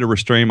try to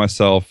restrain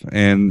myself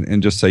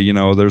and just say,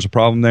 there's a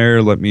problem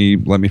there. Let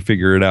me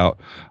figure it out.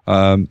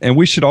 And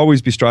we should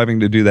always be striving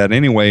to do that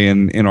anyway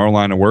in our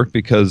line of work,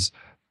 because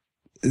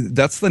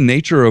that's the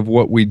nature of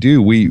what we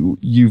do.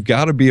 You've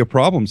got to be a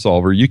problem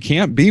solver. You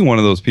can't be one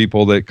of those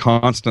people that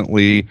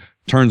constantly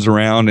turns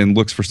around and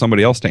looks for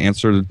somebody else to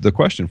answer the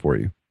question for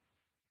you.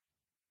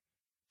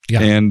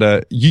 Yeah.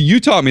 And you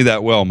taught me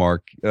that well,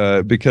 Mark,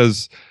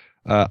 because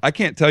I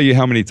can't tell you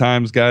how many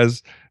times,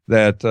 guys,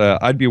 that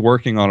I'd be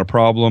working on a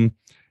problem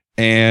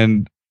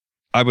and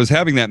I was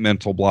having that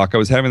mental block. I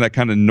was having that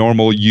kind of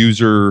normal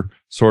user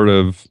sort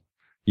of,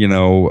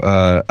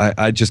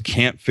 I just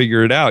can't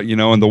figure it out,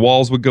 and the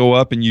walls would go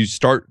up and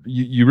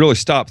you really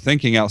stop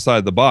thinking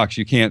outside the box.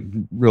 You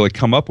can't really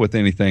come up with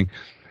anything.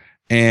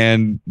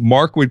 And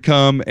Mark would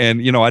come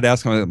and, I'd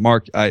ask him,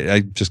 Mark,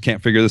 I just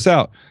can't figure this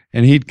out.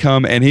 And he'd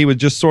come and he would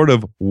just sort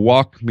of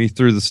walk me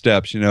through the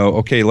steps,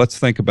 okay, let's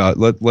think about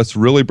it. Let's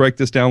really break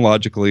this down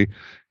logically.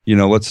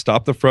 Let's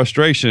stop the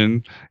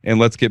frustration and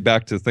let's get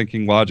back to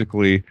thinking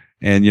logically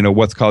and,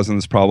 what's causing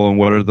this problem?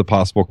 What are the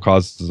possible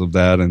causes of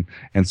that?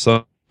 And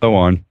so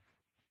on.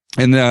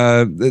 And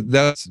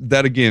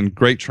that again,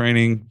 great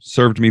training,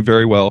 served me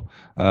very well.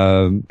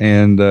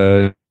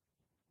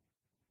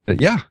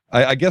 Yeah,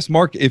 I guess,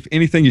 Mark, if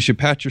anything, you should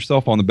pat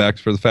yourself on the back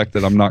for the fact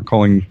that I'm not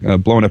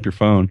blowing up your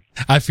phone.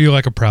 I feel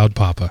like a proud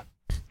papa.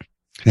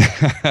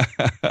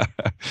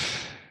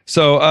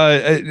 So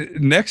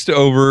next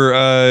over,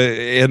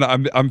 and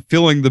I'm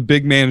filling the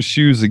big man's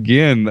shoes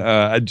again.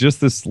 Just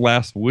this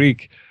last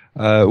week,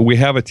 we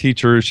have a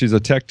teacher. She's a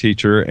tech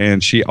teacher,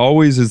 and she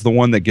always is the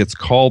one that gets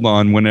called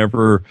on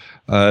whenever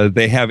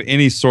they have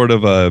any sort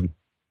of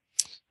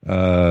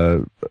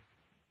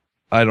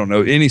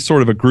any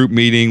sort of a group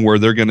meeting where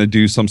they're going to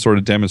do some sort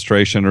of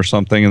demonstration or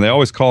something. And they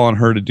always call on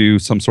her to do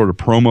some sort of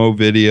promo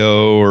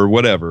video or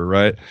whatever,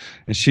 right?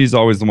 And she's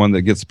always the one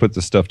that gets to put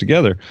this stuff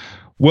together.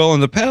 Well, in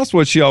the past,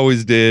 what she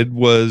always did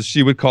was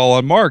she would call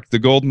on Mark, the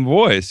golden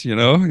voice,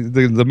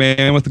 the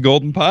man with the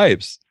golden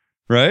pipes,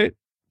 right?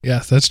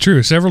 Yes, that's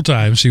true. Several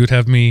times she'd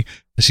give me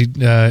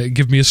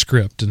a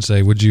script and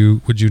say, would you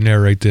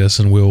narrate this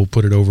and we'll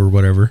put it over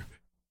whatever.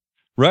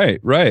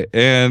 Right.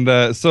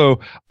 And so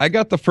I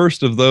got the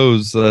first of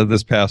those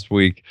this past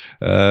week,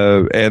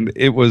 and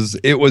it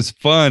was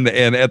fun.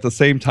 And at the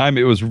same time,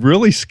 it was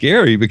really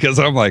scary because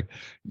I'm like,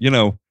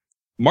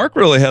 Mark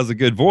really has a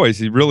good voice.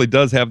 He really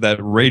does have that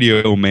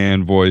radio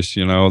man voice,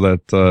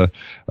 that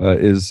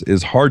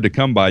is hard to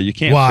come by. You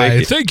can't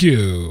fake it. Thank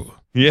you.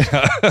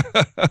 Yeah.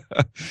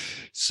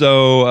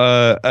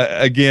 So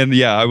again,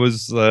 I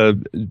was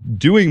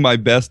doing my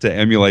best to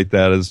emulate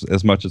that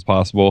as much as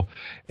possible.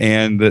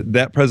 And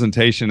that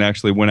presentation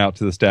actually went out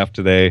to the staff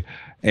today,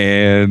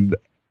 and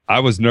I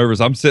was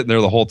nervous. I'm sitting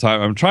there the whole time.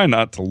 I'm trying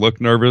not to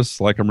look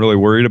nervous, like I'm really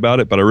worried about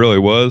it, but I really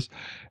was.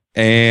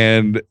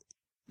 And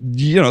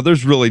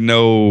there's really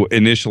no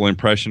initial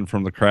impression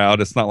from the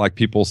crowd. It's not like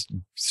people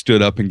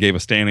stood up and gave a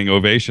standing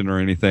ovation or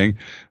anything.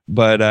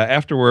 But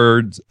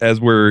afterwards, as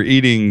we're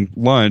eating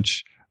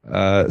lunch,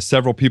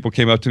 several people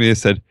came up to me and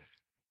said,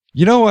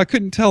 I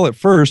couldn't tell at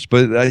first,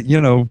 but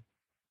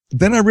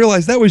then I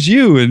realized that was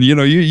you, and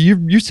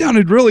you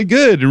sounded really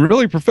good and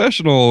really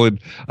professional, and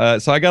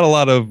so I got a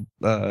lot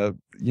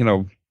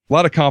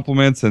of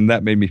compliments, and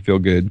that made me feel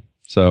good.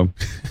 So.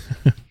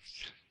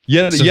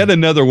 Yet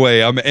another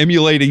way. I'm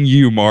emulating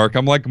you, Mark.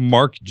 I'm like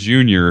Mark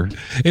Jr.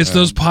 It's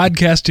those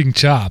podcasting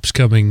chops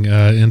coming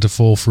into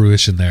full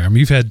fruition there. I mean,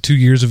 you've had 2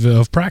 years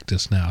of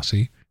practice now,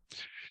 see?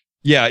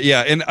 Yeah.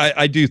 And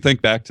I do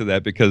think back to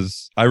that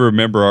because I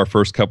remember our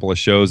first couple of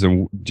shows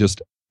and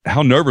just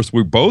how nervous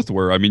we both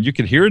were. I mean, you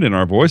could hear it in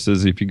our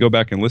voices if you go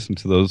back and listen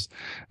to those.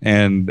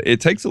 And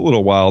it takes a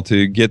little while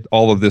to get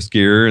all of this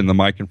gear and the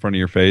mic in front of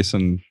your face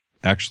and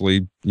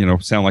actually,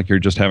 sound like you're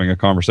just having a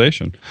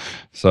conversation.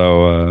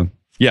 So,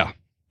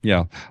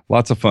 Yeah,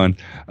 lots of fun.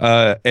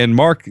 And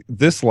Mark,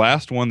 this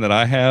last one that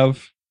I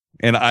have,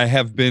 and I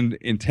have been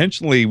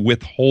intentionally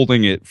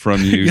withholding it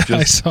from you. Yeah,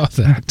 I saw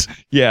that.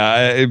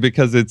 Yeah,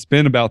 because it's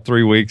been about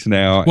 3 weeks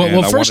now.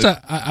 Well, first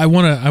I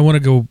want to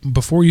go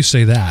before you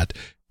say that.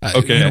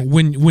 Okay.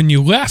 When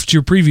you left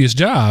your previous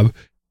job,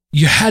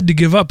 you had to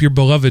give up your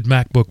beloved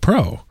MacBook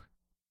Pro.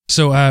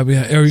 So are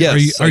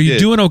you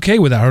doing okay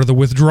with that? Are the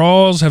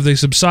withdrawals, have they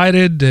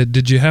subsided?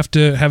 Did you have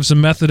to have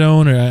some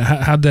methadone, or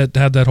how'd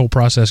that whole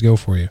process go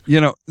for you?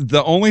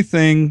 The only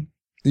thing,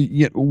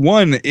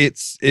 one,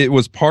 it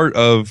was part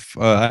of,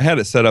 I had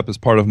it set up as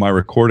part of my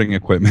recording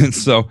equipment,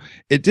 so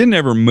it didn't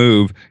ever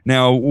move.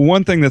 Now,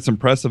 one thing that's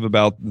impressive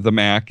about the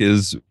Mac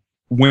is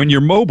when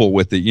you're mobile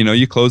with it,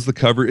 you close the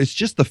cover, it's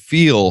just the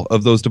feel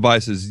of those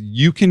devices.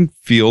 You can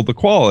feel the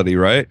quality,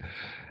 right?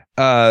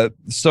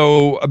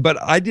 But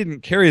I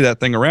didn't carry that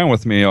thing around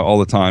with me all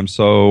the time,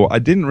 so I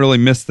didn't really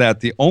miss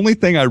that. The only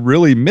thing I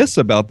really miss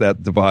about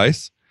that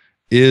device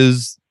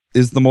is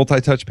the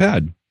multi-touch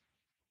pad.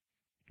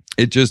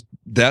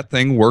 That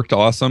thing worked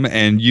awesome,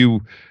 and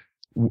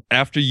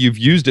after you've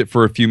used it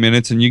for a few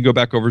minutes and you go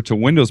back over to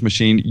Windows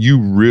machine, you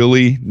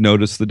really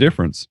notice the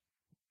difference.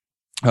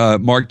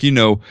 Mark,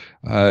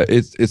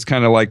 it's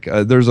kind of like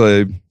there's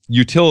a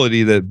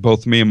utility that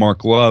both me and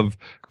Mark love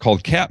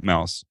called Cat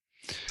Mouse.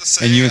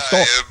 And you install.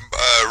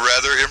 I am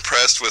rather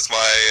impressed with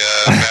my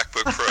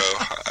MacBook Pro.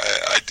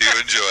 I do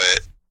enjoy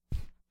it.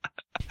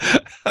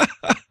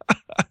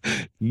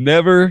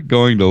 Never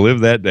going to live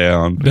that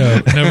down.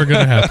 No, never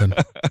going to happen.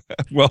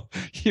 Well,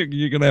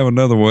 you're going to have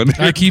another one.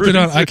 I keep it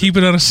on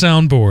a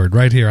soundboard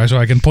right here, so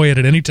I can play it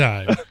at any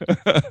time. I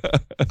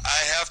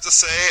have to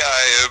say,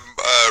 I am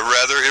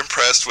rather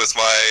impressed with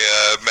my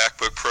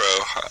MacBook Pro.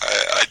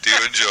 I do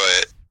enjoy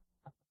it.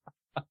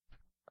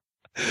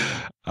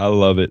 I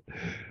love it.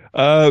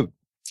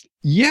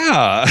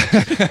 Yeah.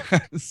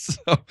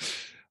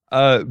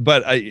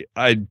 But I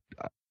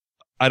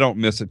don't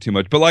miss it too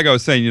much. But like I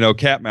was saying,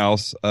 Cat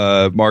Mouse,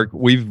 Mark,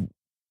 we've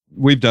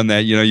done that.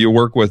 You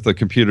work with a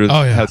computer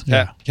that has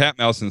Cat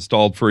Mouse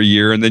installed for a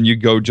year, and then you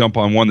go jump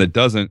on one that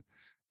doesn't,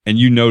 and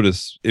you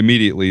notice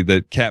immediately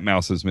that Cat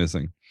Mouse is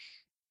missing.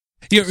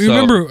 Yeah,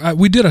 remember I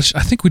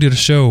think we did a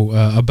show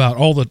about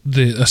all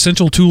the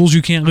essential tools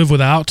you can't live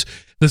without,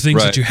 the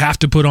things that you have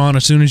to put on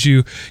as soon as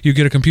you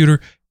get a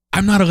computer.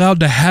 I'm not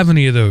allowed to have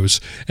any of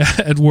those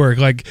at work.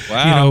 Like,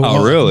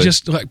 really?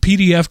 Just like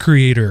PDF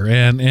Creator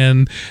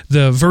and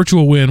the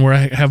Virtual Win, where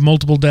I have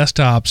multiple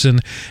desktops,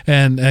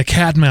 and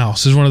Cat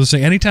Mouse is one of those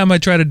things. Anytime I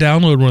try to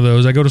download one of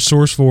those, I go to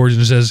SourceForge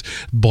and it says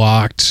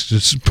blocked,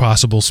 it's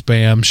possible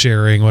spam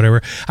sharing,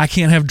 whatever. I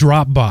can't have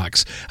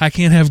Dropbox. I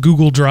can't have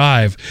Google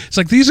Drive. It's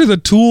like, these are the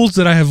tools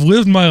that I have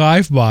lived my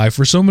life by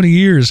for so many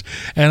years,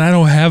 and I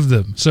don't have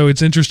them. So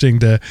it's interesting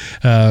to,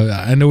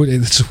 I know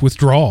it's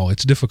withdrawal.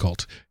 It's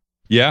difficult.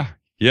 Yeah,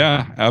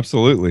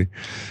 absolutely.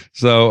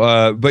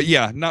 So, but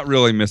yeah, not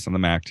really missing the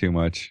Mac too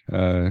much,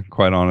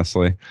 quite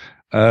honestly.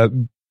 But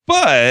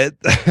there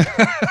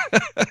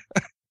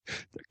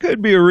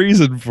could be a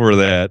reason for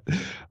that,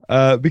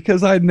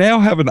 because I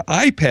now have an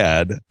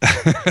iPad.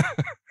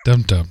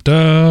 Dum dum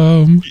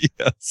dum.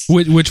 Yes.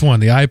 Which one?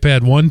 The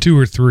iPad 1, 2,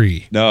 or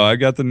 3? No, I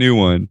got the new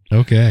one.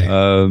 Okay.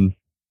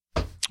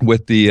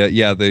 With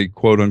the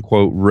quote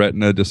unquote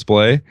Retina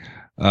display.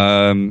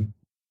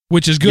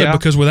 Which is good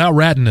because without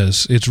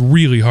retinas, it's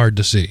really hard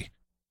to see.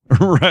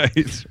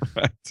 Right.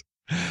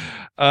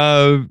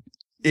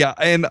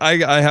 And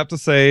I have to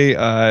say,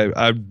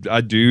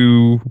 I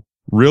do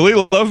really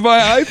love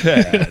my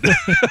iPad.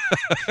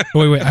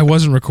 Wait, I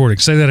wasn't recording.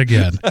 Say that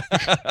again.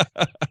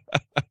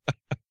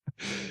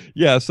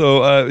 Yeah.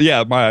 So,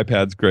 my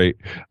iPad's great.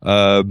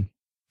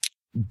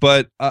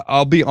 But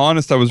I'll be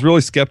honest, I was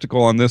really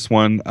skeptical on this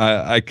one.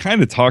 I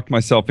kind of talked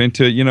myself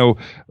into it.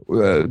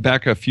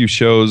 Back a few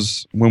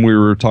shows when we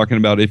were talking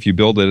about If You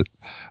Build It,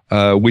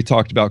 we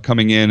talked about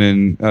coming in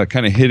and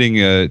kind of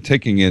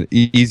taking an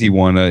easy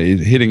one,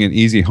 hitting an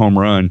easy home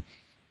run.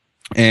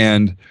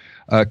 And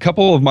a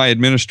couple of my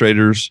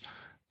administrators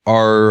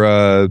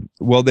are,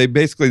 they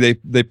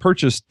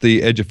purchased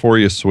the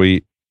Eduphoria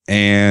suite,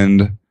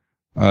 and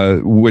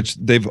which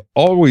they've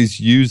always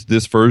used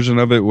this version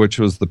of it, which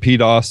was the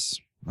PDOS,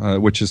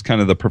 which is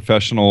kind of the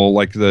professional,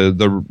 like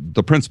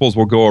the principals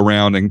will go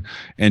around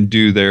and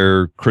do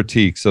their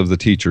critiques of the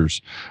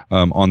teachers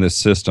on this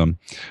system.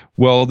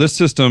 Well, this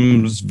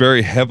system's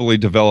very heavily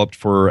developed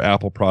for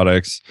Apple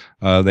products.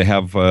 They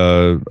have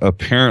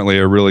apparently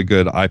a really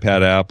good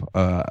iPad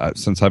app.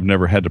 Since I've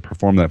never had to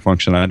perform that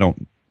function, I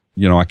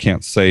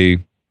can't say,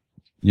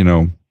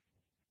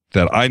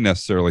 that I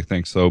necessarily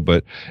think so,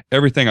 but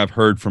everything I've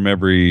heard from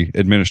every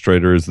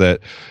administrator is that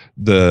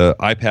the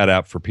iPad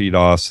app for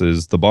PDOS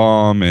is the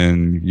bomb,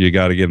 and you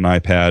got to get an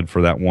iPad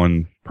for that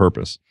one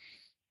purpose.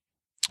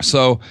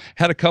 So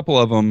had a couple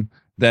of them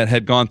that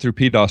had gone through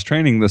PDOS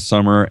training this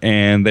summer,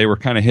 and they were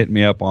kind of hitting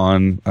me up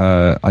on,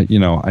 I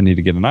need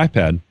to get an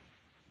iPad.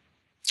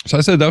 So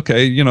I said,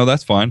 okay,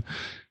 that's fine.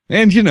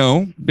 And,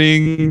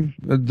 being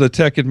the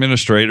tech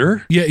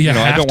administrator, you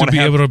have to be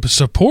able to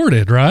support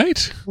it,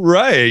 right?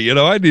 Right.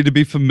 I need to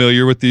be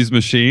familiar with these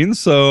machines.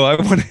 So I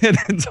went ahead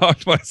and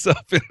talked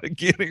myself into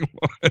getting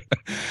one.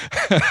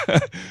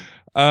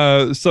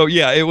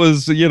 It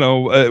was,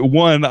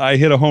 one, I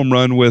hit a home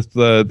run with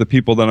the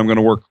people that I'm going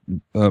to work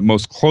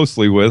most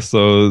closely with.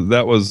 So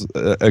that was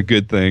a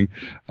good thing.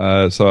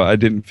 So I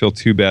didn't feel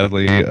too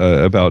badly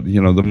about,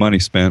 the money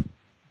spent.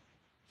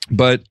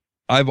 But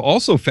I've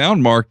also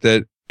found, Mark,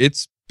 that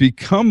it's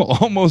become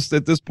almost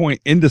at this point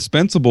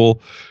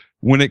indispensable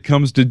when it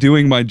comes to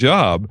doing my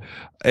job.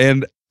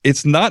 And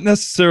it's not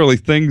necessarily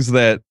things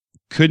that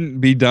couldn't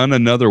be done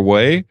another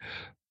way,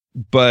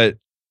 but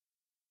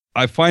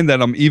I find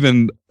that I'm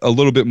even a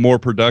little bit more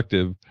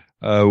productive.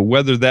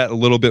 Whether that a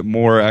little bit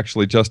more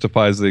actually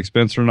justifies the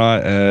expense or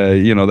not,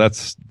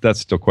 that's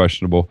still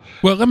questionable.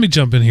 Well, let me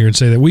jump in here and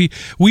say that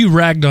we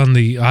ragged on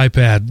the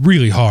iPad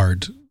really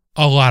hard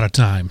a lot of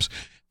times,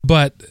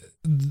 but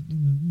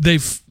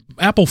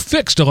Apple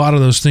fixed a lot of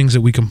those things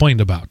that we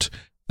complained about.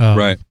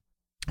 Right.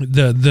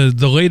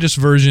 The latest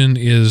version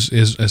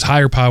is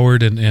higher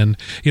powered and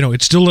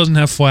it still doesn't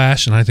have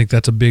flash, and I think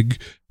that's a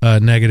big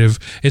negative.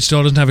 It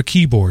still doesn't have a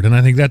keyboard, and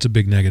I think that's a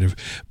big negative.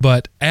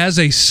 But as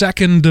a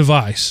second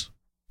device,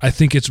 I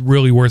think it's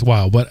really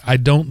worthwhile. But I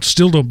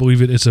still don't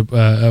believe it's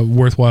a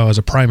worthwhile as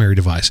a primary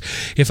device.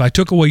 If I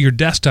took away your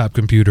desktop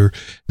computer,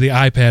 the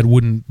iPad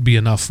wouldn't be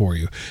enough for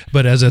you.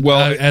 But as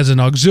an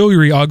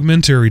auxiliary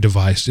augmentary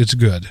device, it's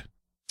good.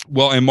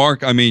 Well, and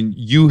Mark, I mean,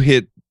 you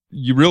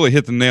really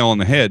hit the nail on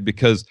the head,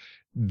 because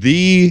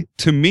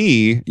to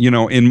me,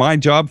 in my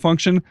job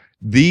function,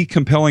 the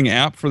compelling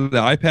app for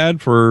the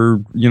iPad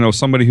for,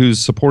 somebody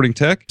who's supporting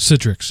tech.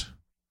 Citrix.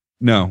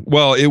 No.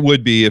 Well, it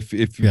would be if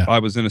I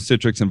was in a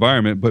Citrix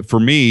environment, but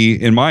for me,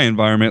 in my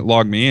environment,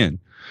 Log Me In.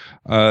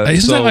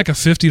 Isn't that like a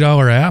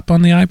 $50 app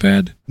on the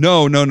iPad?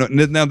 No.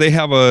 Now they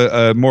have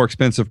a more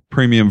expensive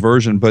premium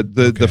version, but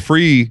the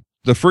free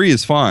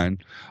is fine.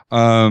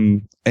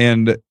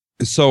 And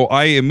so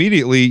I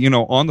immediately,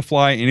 on the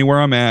fly, anywhere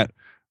I'm at,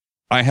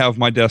 I have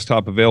my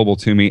desktop available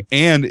to me,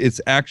 and it's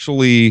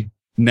actually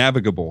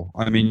navigable.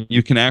 I mean,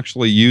 you can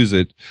actually use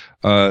it.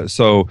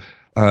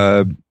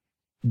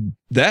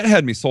 That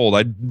had me sold.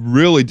 I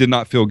really did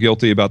not feel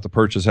guilty about the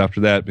purchase after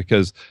that,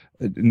 because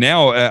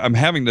now I'm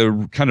having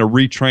to kind of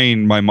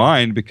retrain my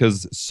mind,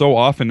 because so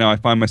often now I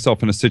find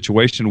myself in a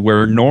situation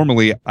where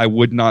normally I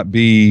would not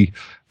be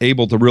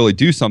able to really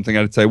do something.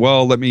 I'd say,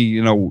 well, let me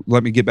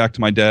get back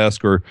to my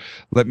desk, or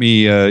let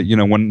me,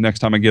 when next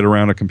time I get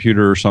around a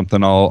computer or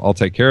something, I'll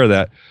take care of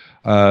that.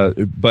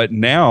 But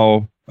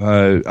now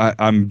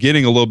I'm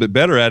getting a little bit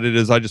better at it,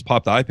 as I just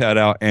pop the iPad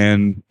out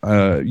and,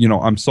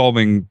 I'm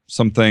solving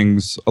some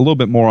things a little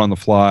bit more on the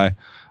fly.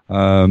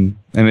 And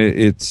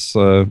it's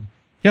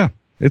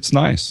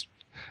nice.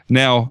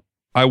 Now,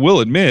 I will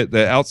admit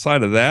that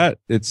outside of that,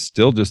 it's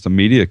still just a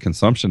media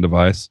consumption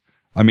device.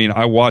 I mean,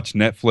 I watch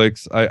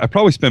Netflix. I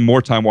probably spend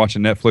more time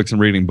watching Netflix and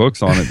reading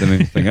books on it than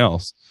anything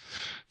else.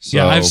 So,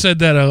 yeah, I've said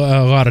that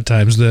a lot of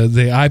times. The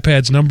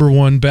iPad's number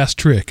one best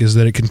trick is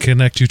that it can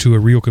connect you to a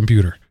real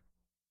computer.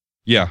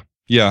 Yeah,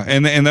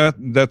 and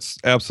that's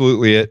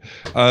absolutely it.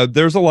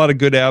 There's a lot of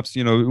good apps.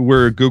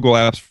 We're Google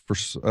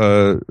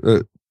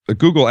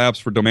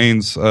Apps for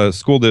Domains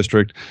school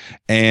district,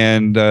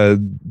 and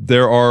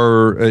there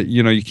are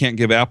you can't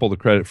give Apple the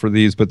credit for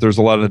these, but there's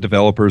a lot of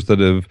developers that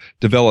have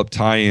developed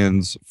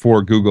tie-ins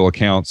for Google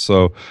accounts.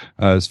 So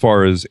as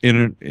far as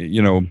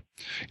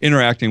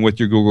interacting with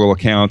your Google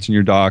accounts and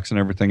your docs and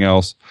everything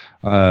else,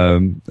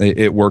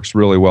 it works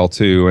really well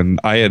too. And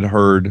I had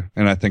heard,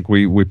 and I think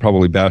we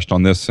probably bashed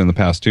on this in the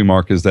past too,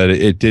 Mark, is that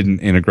it didn't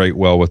integrate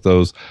well with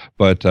those,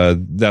 but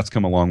that's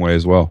come a long way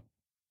as well.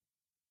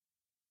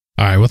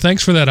 All right. Well,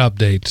 thanks for that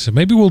update. So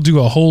maybe we'll do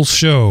a whole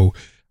show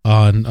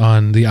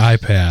on the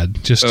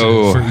iPad just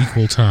for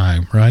equal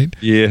time, right?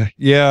 Yeah.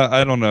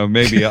 I don't know.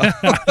 Maybe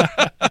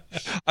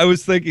I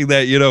was thinking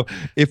that,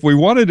 if we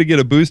wanted to get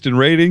a boost in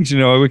ratings,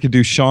 we could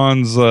do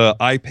Sean's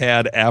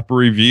iPad app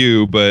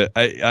review, but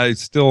I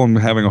still am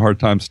having a hard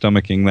time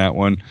stomaching that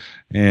one.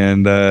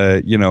 And,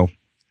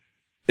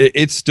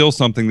 it's still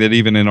something that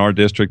even in our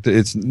district,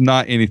 it's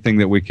not anything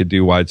that we could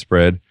do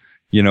widespread.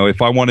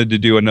 If I wanted to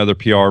do another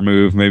PR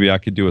move, maybe I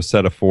could do a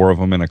set of 4 of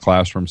them in a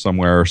classroom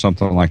somewhere or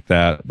something like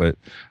that. But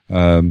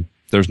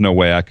there's no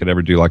way I could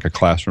ever do like a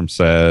classroom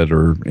set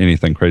or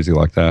anything crazy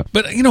like that.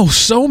 But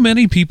so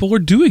many people are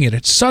doing it.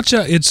 It's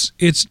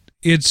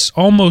it's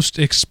almost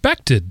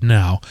expected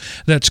now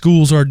that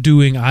schools are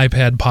doing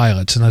iPad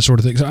pilots and that sort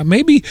of thing. So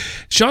maybe,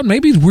 Sean,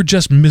 maybe we're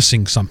just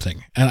missing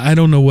something, and I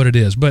don't know what it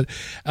is. But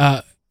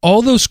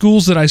all those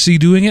schools that I see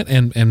doing it,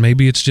 and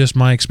maybe it's just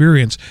my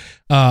experience,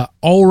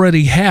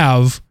 already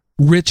have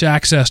rich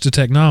access to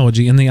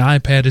technology, and the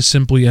iPad is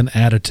simply an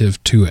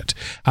additive to it.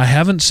 I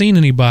haven't seen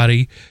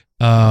anybody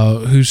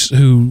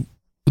who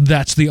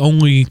that's the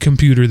only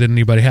computer that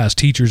anybody has,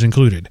 teachers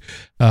included.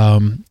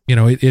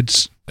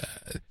 It's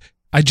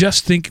I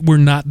just think we're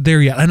not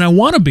there yet, and I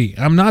want to be.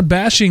 I'm not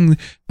bashing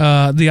the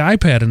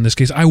iPad in this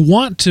case. I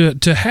want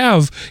to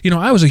have,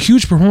 I was a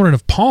huge proponent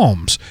of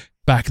Palms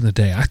back in the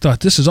day. I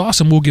thought, this is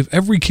awesome. We'll give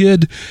every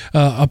kid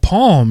a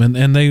Palm,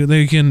 and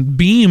they can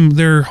beam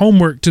their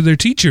homework to their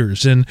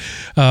teachers. And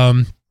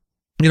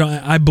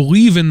I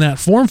believe in that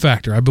form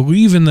factor. I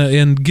believe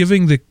in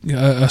giving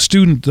a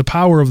student the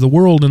power of the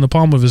world in the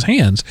palm of his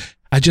hands.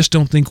 I just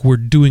don't think we're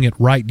doing it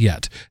right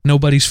yet.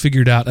 Nobody's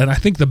figured out. And I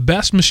think the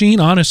best machine,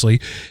 honestly,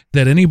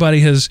 that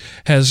anybody has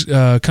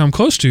come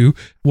close to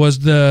was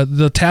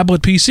the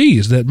tablet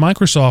PCs that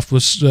Microsoft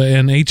was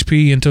and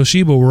HP and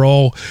Toshiba were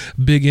all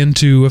big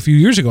into a few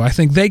years ago. I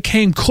think they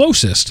came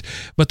closest,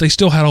 but they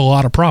still had a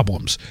lot of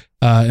problems.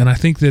 And I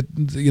think that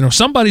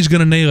somebody's going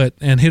to nail it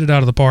and hit it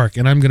out of the park,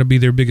 and I'm going to be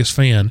their biggest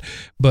fan.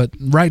 But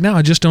right now,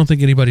 I just don't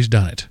think anybody's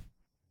done it.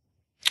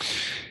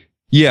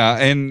 Yeah,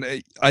 and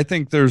I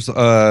think there's, just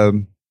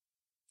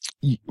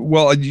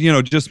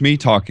me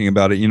talking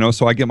about it,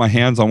 so I get my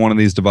hands on one of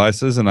these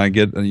devices and I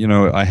get,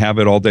 I have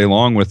it all day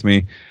long with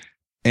me.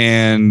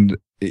 And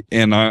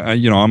and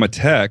I'm a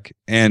tech,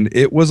 and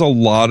it was a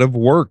lot of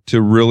work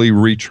to really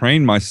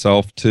retrain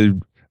myself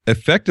to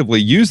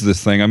effectively use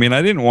this thing. I mean,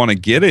 I didn't want to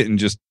get it and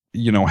just,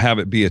 have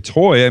it be a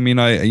toy. I mean,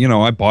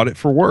 I bought it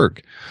for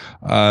work,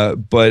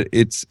 but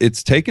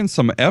it's taken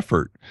some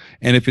effort.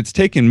 And if it's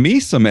taken me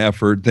some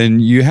effort, then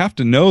you have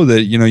to know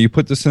that, you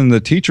put this in the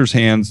teacher's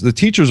hands. The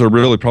teachers are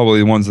really probably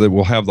the ones that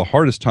will have the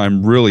hardest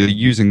time really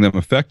using them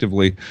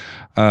effectively,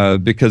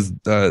 because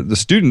the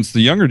students, the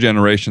younger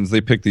generations,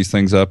 they pick these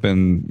things up,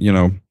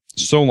 and,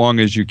 so long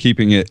as you're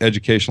keeping it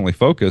educationally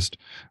focused,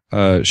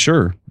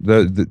 sure,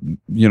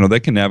 they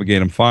can navigate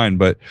them fine.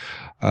 But,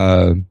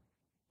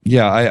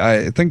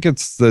 I think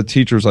it's the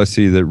teachers I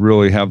see that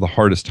really have the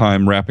hardest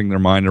time wrapping their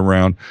mind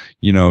around,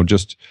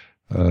 just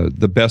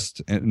the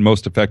best and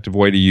most effective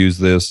way to use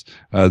this.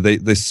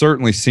 They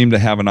certainly seem to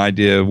have an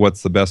idea of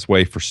what's the best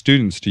way for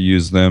students to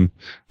use them,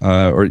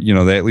 or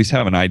they at least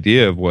have an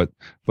idea of what.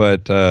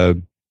 But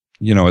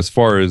as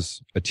far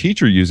as a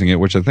teacher using it,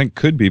 which I think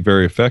could be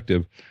very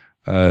effective,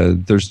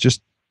 there's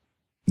just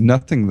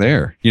nothing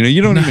there.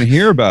 You don't even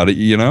hear about it.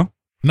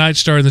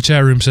 Nightstar in the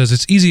chat room says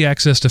it's easy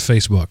access to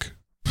Facebook.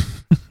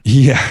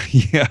 Yeah.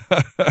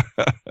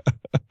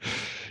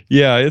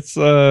 It's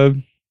I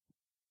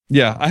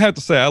have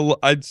to say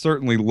I'd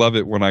certainly love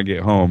it when I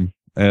get home,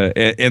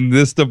 and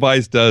this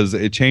device does.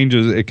 It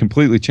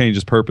completely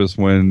changes purpose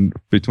when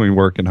between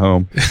work and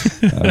home.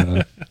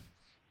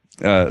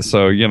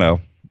 So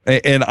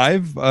and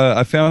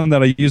I found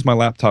that I use my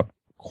laptop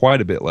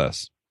quite a bit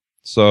less.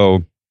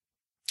 So,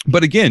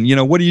 but again,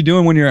 what are you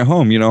doing when you're at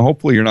home?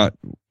 Hopefully you're not,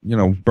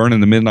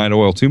 burning the midnight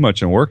oil too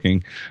much and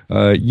working.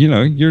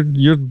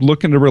 You're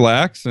looking to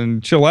relax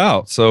and chill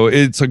out. So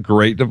it's a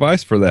great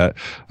device for that.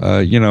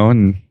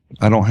 And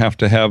I don't have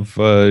to have,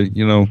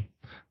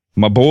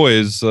 my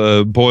boys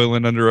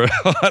boiling under a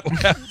hot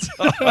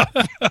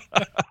laptop.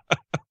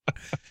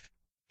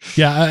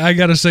 Yeah, I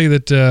got to say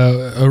that,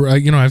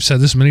 I've said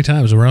this many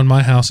times. Around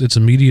my house, it's a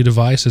media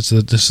device. It's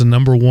the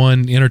number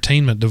one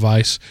entertainment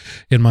device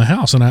in my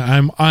house, and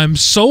I'm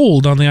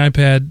sold on the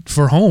iPad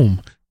for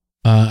home.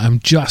 I'm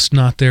just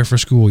not there for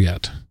school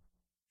yet.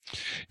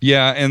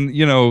 Yeah, and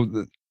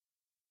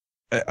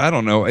I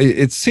don't know.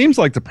 It seems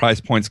like the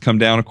price points come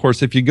down. Of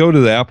course, if you go to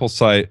the Apple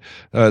site,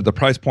 the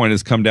price point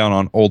has come down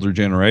on older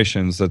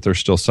generations that they're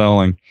still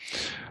selling.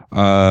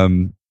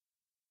 But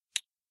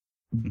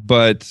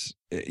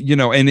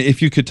and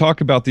if you could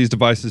talk about these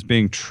devices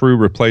being true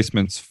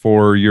replacements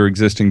for your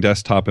existing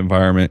desktop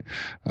environment,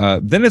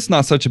 then it's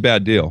not such a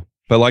bad deal.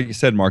 But like you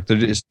said, Mark, they're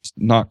just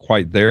not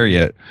quite there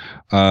yet.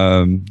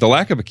 The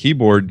lack of a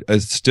keyboard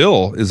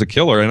still is a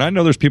killer. And I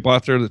know there's people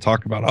out there that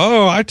talk about,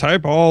 I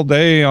type all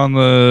day on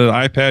the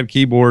iPad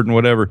keyboard and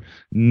whatever.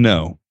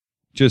 No,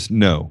 just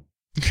no.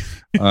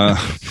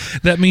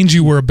 That means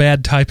you were a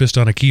bad typist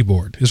on a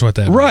keyboard, is what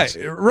that means.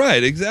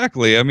 Right,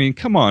 exactly. I mean,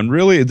 come on,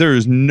 really? There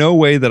is no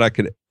way that I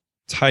could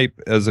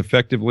type as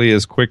effectively,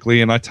 as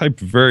quickly, and I type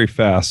very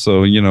fast,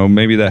 so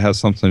maybe that has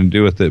something to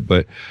do with it,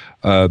 but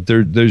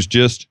there's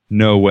just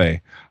no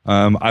way.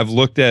 I've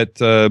looked at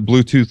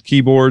Bluetooth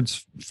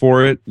keyboards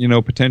for it,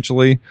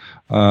 potentially.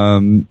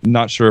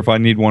 Not sure if I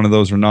need one of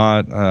those or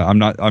not.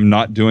 I'm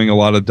not doing a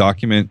lot of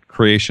document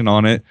creation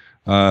on it.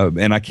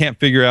 And I can't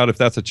figure out if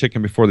that's a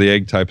chicken before the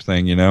egg type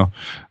thing,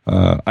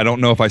 I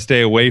don't know if I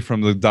stay away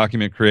from the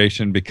document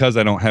creation because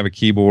I don't have a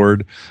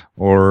keyboard,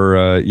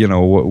 or,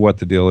 what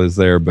the deal is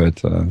there.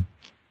 But,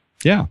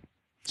 yeah.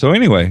 So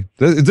anyway,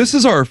 this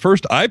is our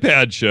first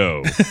iPad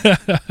show.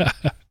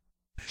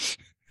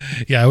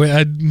 Yeah,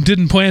 I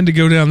didn't plan to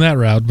go down that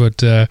route,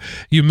 but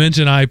you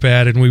mentioned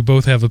iPad, and we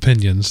both have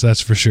opinions,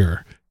 that's for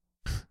sure.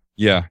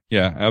 Yeah,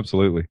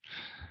 absolutely.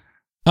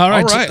 All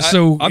right.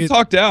 So I'm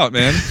talked out,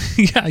 man.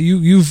 Yeah,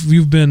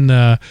 you've been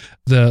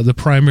the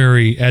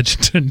primary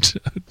adjutant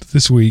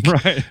this week.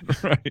 Right.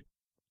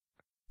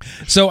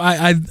 So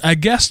I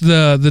guess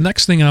the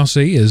next thing I'll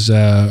say is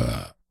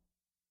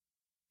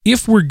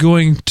if we're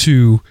going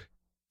to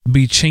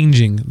be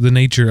changing the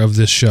nature of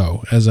this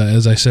show, as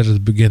I said at the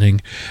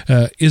beginning,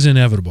 is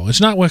inevitable.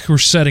 It's not like we're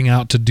setting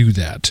out to do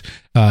that.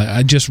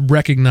 I just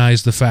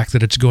recognize the fact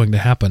that it's going to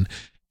happen.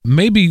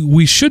 Maybe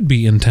we should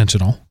be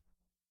intentional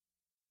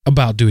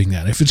about doing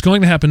that. If it's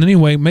going to happen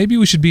anyway, maybe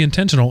we should be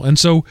intentional. And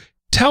so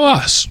tell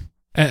us,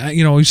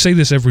 we say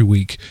this every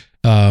week,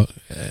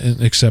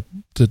 except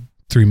the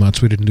 3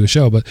 months we didn't do a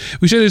show, but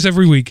we say this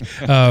every week.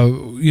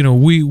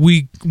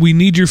 We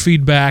need your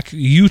feedback.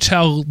 You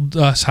tell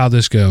us how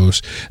this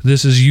goes.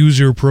 This is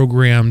user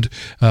programmed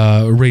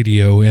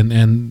radio,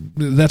 and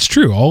that's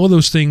true. All of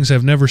those things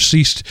have never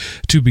ceased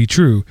to be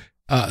true.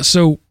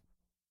 So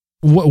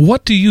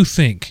what do you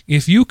think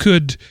if you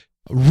could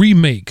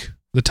remake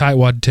the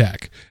Tightwad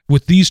Tech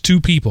with these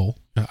two people?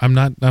 I'm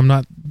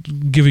not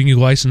giving you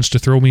license to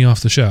throw me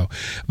off the show,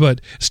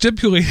 but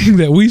stipulating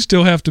that we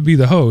still have to be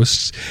the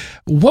hosts,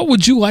 what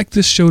would you like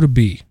this show to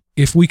be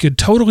if we could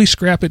totally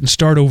scrap it and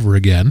start over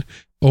again,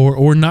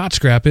 or not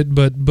scrap it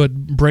but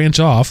branch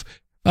off?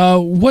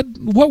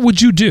 what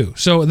would you do?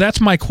 So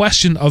that's my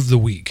question of the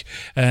week,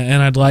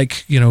 and I'd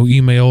like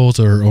emails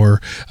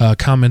or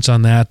comments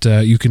on that.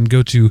 You can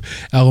go to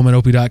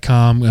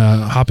elementop.com,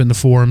 hop in the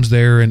forums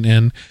there,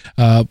 and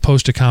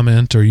post a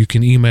comment, or you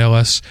can email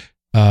us,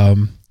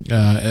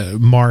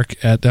 Mark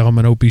at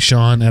elementop,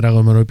 Sean at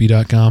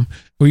elementop.com,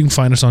 or you can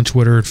find us on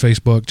Twitter and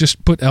Facebook.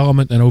 Just put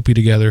Element and OP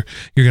together,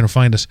 you're going to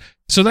find us.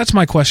 So that's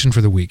my question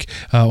for the week.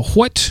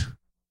 What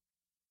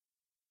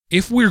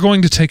if we're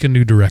going to take a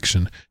new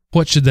direction?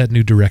 What should that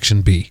new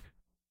direction be?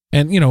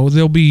 And,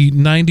 there'll be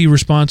 90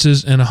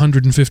 responses and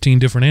 115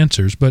 different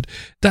answers, but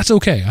that's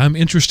okay. I'm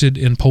interested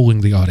in polling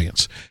the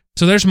audience.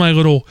 So there's my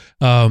little,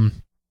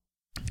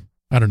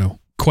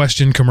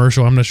 question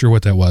commercial. I'm not sure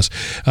what that was.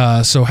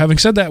 So having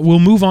said that, we'll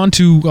move on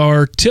to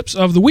our tips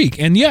of the week.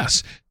 And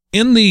yes,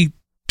 in the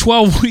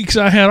 12 weeks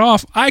I had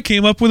off, I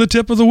came up with a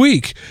tip of the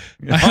week.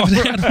 I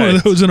haven't had one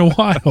of those in a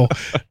while.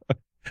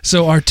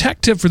 So our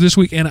tech tip for this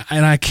week, and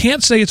I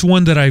can't say it's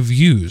one that I've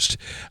used,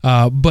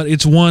 but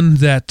it's one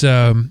that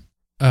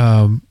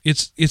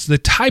it's the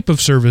type of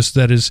service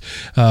that is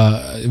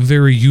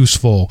very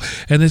useful,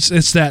 and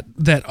it's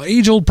that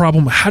age-old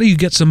problem. How do you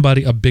get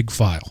somebody a big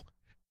file?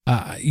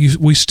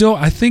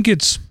 I think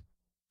it's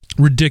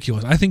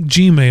ridiculous. I think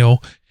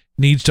Gmail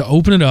needs to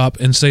open it up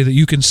and say that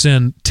you can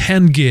send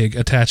 10 gig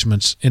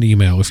attachments in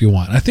email if you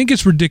want. I think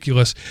it's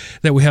ridiculous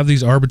that we have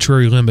these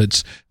arbitrary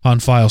limits on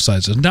file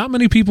sizes. Not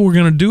many people are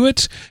going to do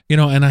it,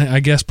 and I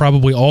guess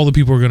probably all the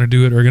people who are going to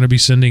do it are going to be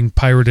sending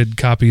pirated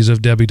copies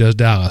of Debbie Does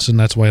Dallas, and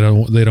that's why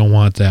they don't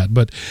want that.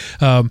 But,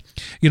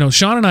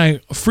 Sean and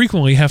I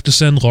frequently have to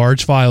send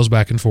large files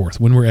back and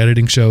forth when we're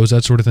editing shows,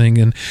 that sort of thing,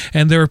 and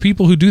there are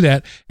people who do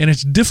that, and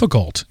it's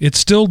difficult. It's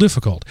still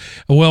difficult.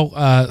 Well,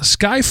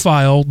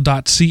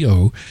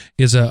 skyfile.co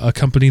is a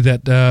company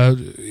that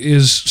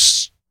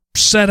is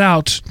set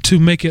out to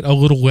make it a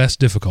little less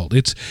difficult.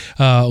 It's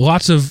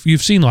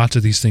you've seen lots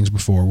of these things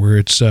before where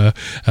it's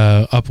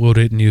upload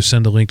it and you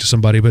send a link to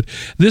somebody, but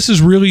this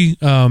is really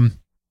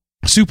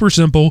super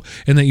simple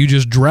in that you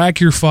just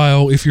drag your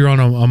file. If you're on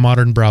a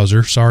modern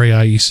browser, sorry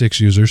IE6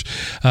 users,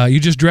 you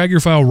just drag your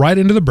file right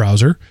into the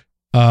browser,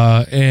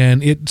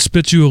 and it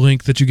spits you a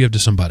link that you give to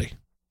somebody.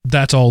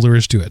 That's all there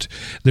is to it.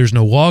 There's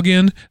no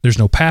login, there's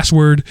no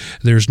password,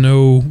 there's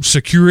no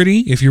security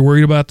if you're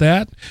worried about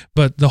that.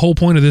 But the whole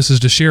point of this is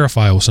to share a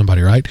file with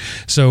somebody, right?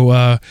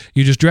 So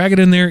you just drag it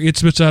in there, it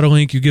spits out a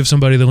link, you give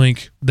somebody the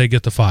link, they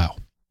get the file.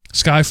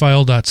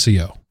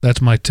 Skyfile.co.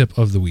 That's my tip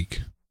of the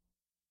week.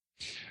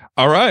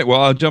 All right.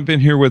 Well, I'll jump in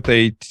here with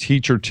a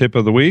teacher tip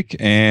of the week,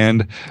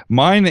 and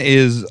mine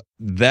is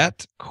thatquiz.org.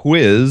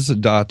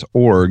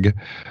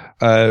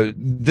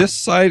 This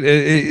site,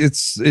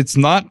 it's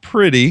not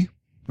pretty.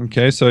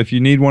 Okay, so if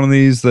you need one of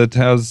these that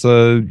has,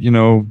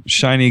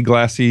 shiny,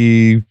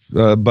 glassy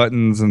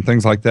buttons and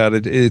things like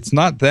that, it's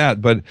not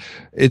that, but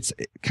it's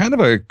kind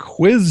of a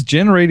quiz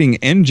generating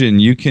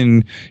engine. You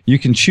can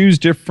choose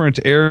different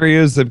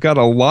areas. They've got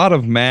a lot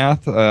of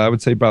math. I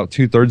would say about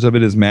 2/3 of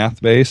it is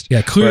math based.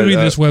 Yeah, clearly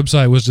this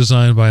website was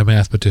designed by a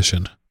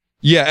mathematician.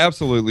 Yeah,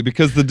 absolutely,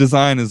 because the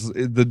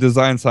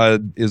design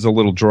side is a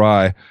little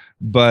dry.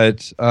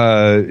 But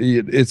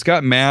it's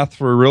got math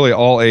for really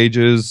all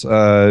ages.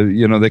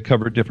 They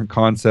cover different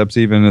concepts,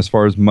 even as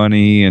far as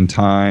money and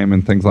time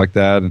and things like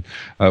that, and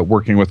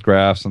working with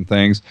graphs and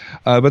things.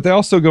 But they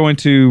also go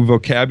into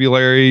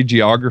vocabulary,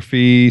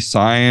 geography,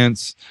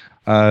 science.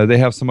 They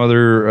have some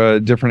other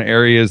different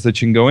areas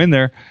that you can go in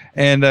there.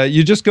 And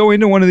you just go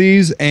into one of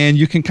these and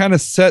you can kind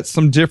of set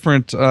some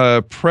different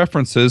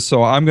preferences.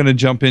 So I'm going to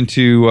jump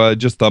into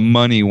just the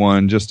money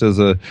one just as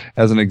an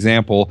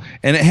example.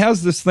 And it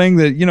has this thing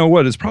that,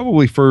 is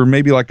probably for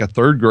maybe like a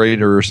third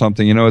grader or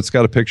something. It's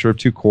got a picture of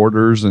 2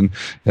 quarters and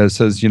it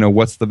says,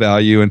 what's the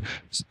value? And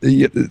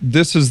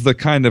this is the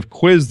kind of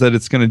quiz that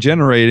it's going to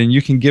generate, and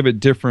you can give it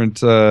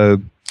different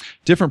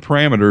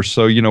parameters.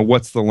 So,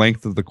 what's the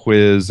length of the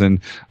quiz and,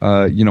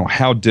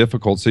 how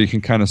difficult. So you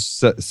can kind of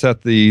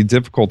set the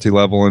difficulty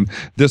level. And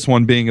this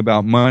one being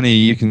about money,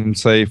 you can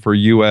say for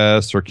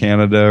US or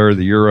Canada or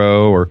the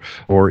Euro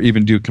or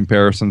even do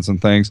comparisons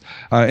and things.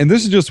 And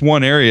this is just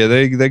one area.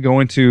 They go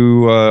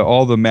into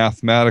all the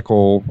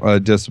mathematical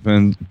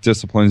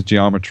disciplines,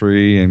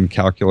 geometry and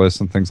calculus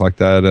and things like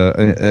that.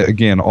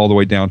 Again, all the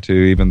way down to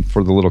even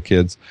for the little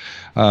kids.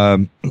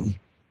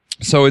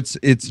 So it's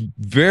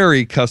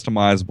very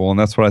customizable, and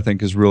that's what I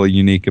think is really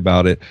unique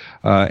about it.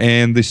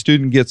 And the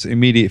student gets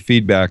immediate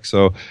feedback.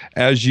 So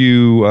as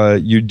you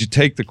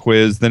take the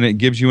quiz, then it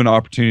gives you an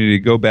opportunity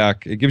to go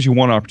back. It gives you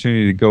one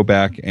opportunity to go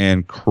back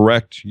and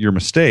correct your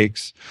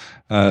mistakes.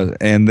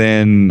 And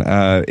then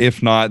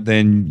if not,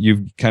 then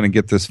you kind of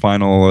get this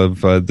final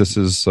of this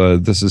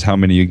is how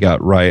many you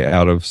got right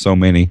out of so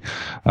many.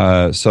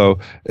 So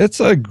it's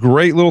a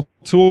great little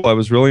tool. I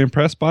was really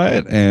impressed by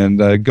it,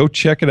 and go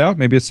check it out.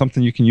 Maybe it's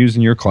something you can use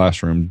in your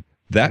classroom.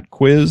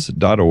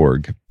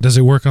 Thatquiz.org. Does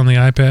it work on the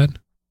iPad?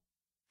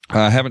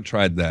 I haven't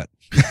tried that.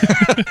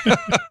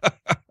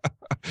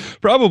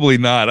 Probably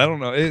not. I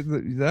don't know.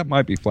 That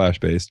might be Flash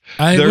based.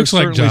 It looks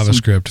like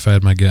JavaScript, if I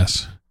had my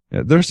guess.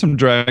 Yeah, there's some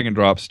drag and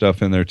drop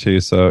stuff in there too.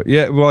 So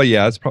yeah, well,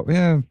 yeah, it's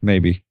probably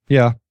maybe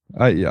yeah.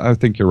 I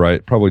think you're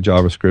right. Probably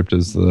JavaScript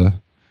is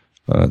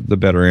the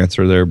better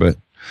answer there. But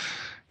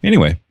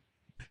anyway.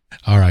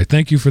 All right.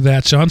 Thank you for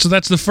that, Sean. So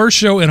that's the first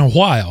show in a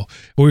while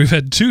where we've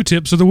had 2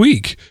 tips of the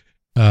week.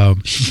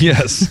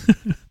 Yes.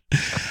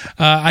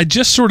 I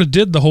just sort of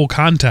did the whole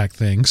contact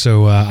thing,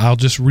 so I'll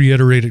just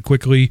reiterate it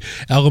quickly.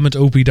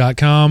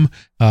 elementop.com.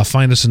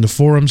 Find us in the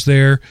forums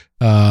there.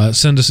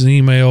 Send us an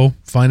email.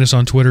 Find us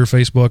on Twitter,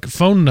 Facebook.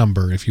 Phone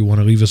number, if you want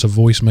to leave us a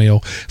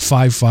voicemail,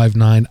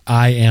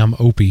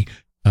 559-I-AM-OPIE.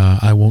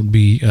 I won't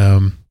be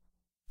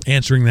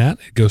answering that.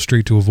 It goes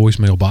straight to a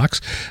voicemail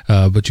box,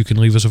 but you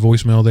can leave us a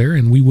voicemail there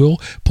and we will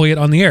play it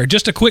on the air.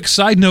 Just a quick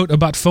side note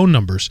about phone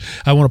numbers.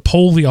 I want to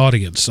poll the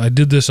audience. I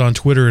did this on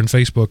Twitter and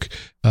Facebook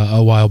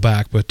a while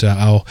back, but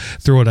I'll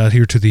throw it out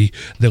here to the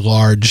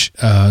large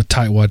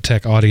Tightwad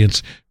Tech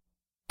audience.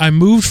 I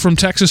moved from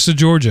Texas to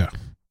Georgia.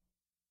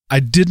 I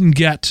didn't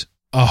get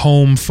a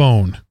home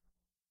phone.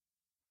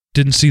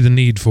 Didn't see the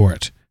need for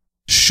it.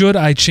 Should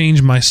I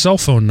change my cell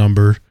phone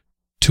number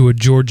to a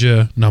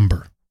Georgia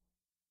number?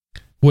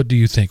 What do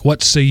you think?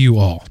 What say you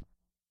all?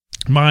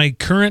 My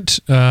current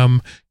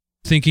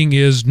thinking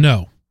is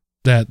no,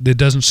 that it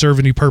doesn't serve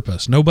any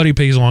purpose. Nobody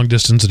pays long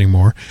distance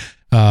anymore.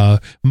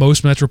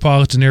 Most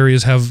metropolitan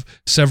areas have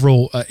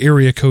several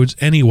area codes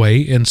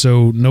anyway, and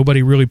so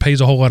nobody really pays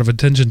a whole lot of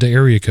attention to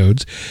area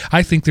codes.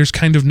 I think there's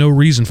kind of no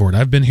reason for it.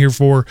 I've been here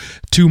for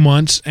 2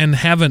 months and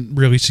haven't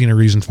really seen a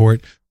reason for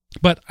it,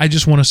 but I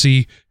just want to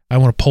see. I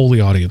want to poll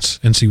the audience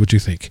and see what you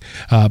think.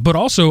 But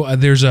also,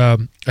 there's a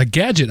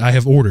gadget I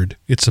have ordered.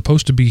 It's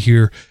supposed to be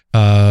here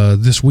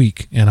this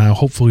week, and I'll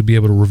hopefully be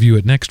able to review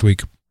it next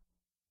week.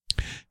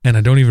 And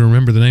I don't even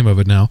remember the name of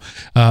it now.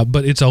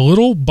 But it's a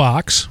little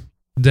box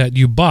that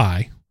you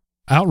buy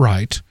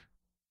outright,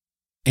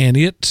 and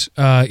it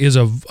is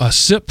a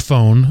SIP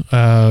phone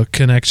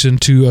connection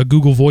to a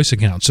Google Voice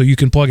account. So you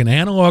can plug an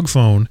analog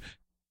phone,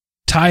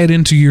 tie it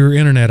into your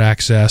internet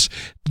access,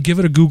 give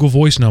it a Google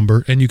Voice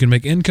number, and you can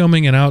make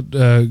incoming and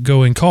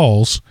outgoing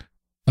calls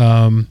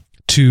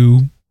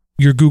to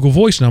your Google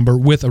Voice number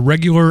with a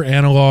regular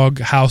analog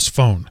house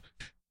phone.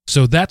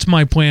 So that's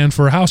my plan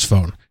for a house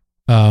phone.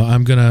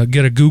 I'm going to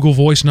get a Google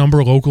Voice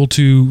number local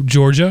to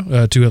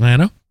Georgia, to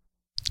Atlanta,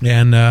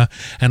 and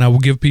I will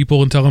give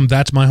people and tell them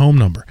that's my home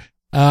number.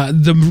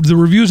 The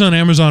reviews on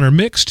Amazon are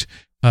mixed.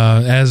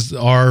 As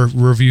are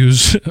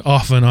reviews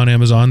often on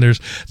Amazon. There's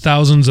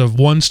thousands of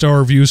 1-star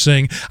reviews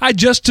saying, I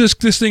just took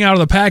this thing out of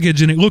the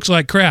package and it looks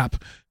like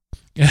crap.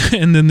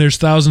 And then there's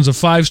thousands of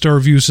 5-star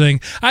reviews saying,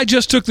 I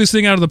just took this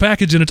thing out of the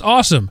package and it's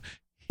awesome.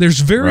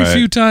 There's very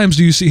few times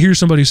do you hear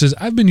somebody says,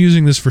 I've been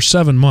using this for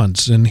 7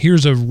 months and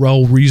here's a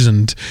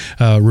well-reasoned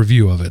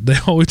review of it. They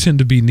always tend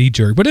to be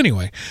knee-jerk. But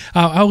anyway,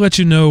 I'll let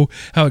you know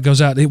how it goes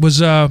out. It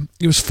was $40,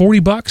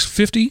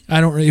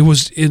 $50. It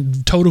was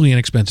totally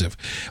inexpensive.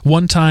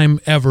 One time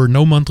ever,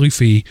 no monthly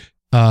fee.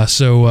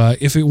 So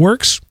if it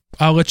works,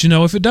 I'll let you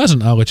know. If it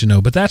doesn't, I'll let you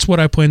know. But that's what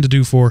I plan to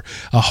do for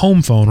a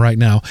home phone right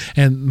now.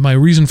 And my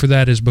reason for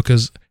that is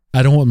because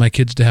I don't want my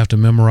kids to have to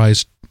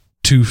memorize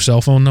 2 cell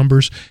phone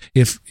numbers.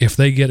 If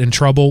they get in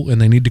trouble and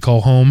they need to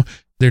call home,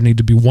 there need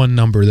to be one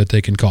number that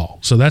they can call.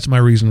 So that's my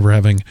reason for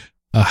having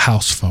a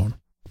house phone.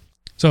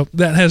 So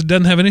that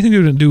doesn't have anything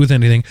to do with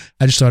anything.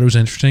 I just thought it was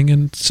interesting,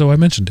 and so I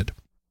mentioned it.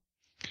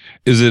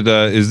 Is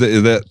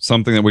that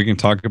something that we can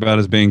talk about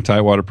as being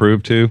Tightwad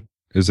approved too?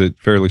 Is it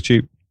fairly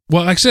cheap?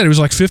 Well, like I said, it was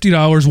like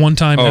 $50 one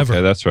time ever.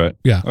 Okay, that's right.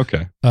 Yeah.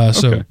 Okay.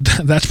 So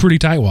that's pretty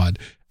Tightwad.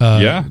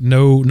 Yeah.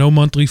 No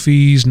monthly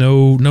fees.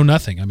 No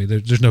nothing. I mean,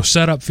 there's no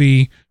setup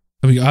fee.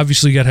 I mean,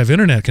 obviously you got to have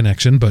internet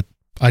connection, but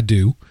I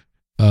do.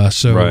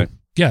 So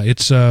yeah,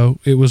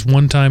 it was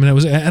one time,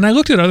 and I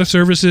looked at other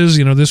services.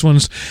 You know, this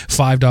one's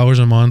 $5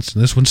 a month,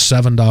 and this one's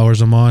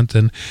 $7 a month,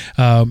 and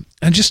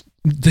just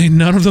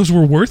none of those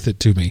were worth it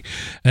to me.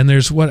 And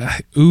there's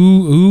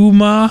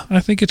Ooma, I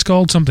think it's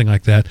called, something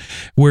like that,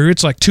 where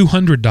it's like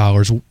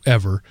 $200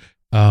 ever.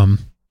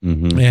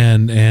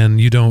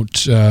 And you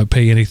don't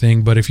pay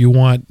anything, but if you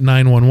want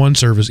 911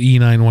 service,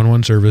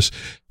 E911 service,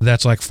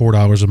 that's like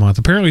 $4 a month.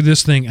 Apparently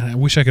this thing, I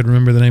wish I could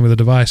remember the name of the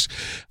device,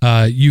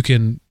 you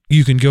can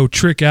go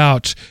trick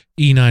out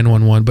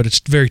E911, but it's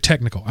very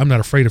technical. I'm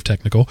not afraid of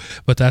technical,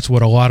 but that's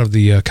what a lot of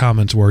the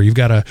comments were. You've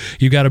got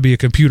to be a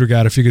computer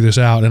guy to figure this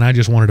out, and I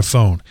just wanted a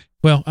phone.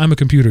 Well, I'm a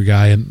computer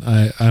guy, and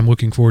I'm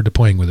looking forward to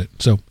playing with it.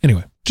 So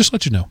anyway, just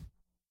let you know.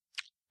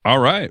 All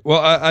right.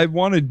 Well, I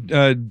want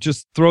to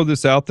just throw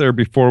this out there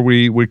before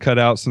we cut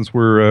out, since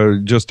we're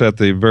just at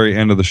the very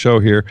end of the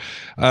show here.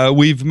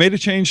 We've made a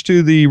change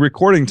to the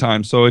recording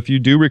time. So if you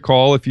do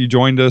recall, if you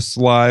joined us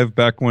live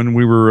back when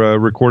we were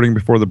recording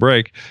before the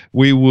break,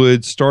 we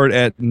would start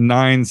at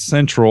 9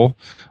 Central.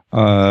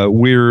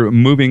 We're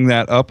moving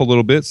that up a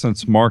little bit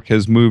since Mark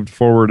has moved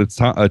forward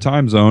a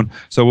time zone.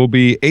 So we'll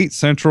be 8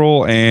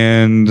 Central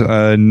and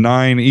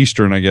 9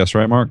 Eastern, I guess.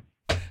 Right, Mark?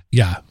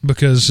 Yeah,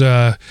 because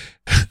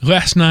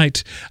last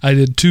night I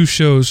did 2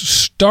 shows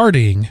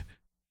starting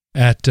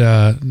at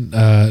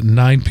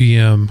 9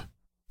 p.m.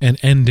 and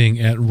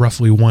ending at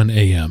roughly 1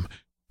 a.m.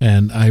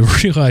 And I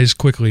realized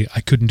quickly I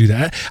couldn't do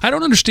that. I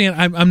don't understand.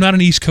 I'm not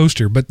an East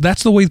Coaster, but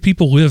that's the way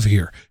people live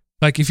here.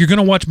 Like, if you're going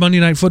to watch Monday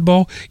Night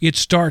Football, it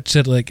starts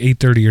at like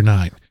 8:30 or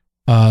 9.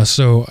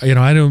 So, you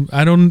know,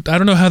 I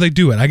don't know how they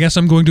do it. I guess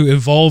I'm going to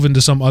evolve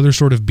into some other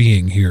sort of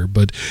being here,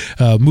 but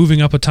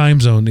moving up a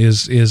time zone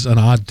is an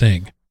odd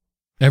thing.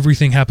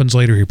 Everything happens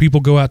later here. People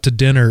go out to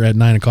dinner at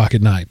 9 o'clock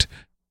at night.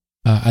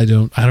 I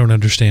don't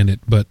understand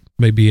it, but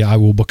maybe I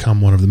will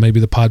become one of them.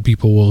 Maybe the pod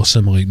people will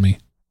assimilate me.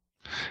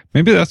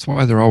 Maybe that's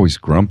why they're always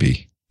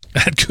grumpy.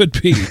 That could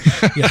be.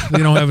 Yeah, they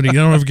don't ever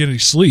get any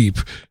sleep.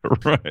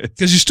 Right.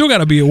 Because you still got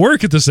to be at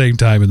work at the same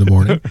time in the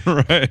morning.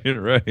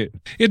 Right.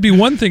 It'd be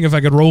one thing if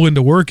I could roll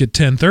into work at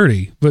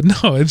 10:30, but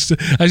no,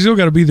 I still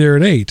got to be there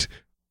at 8.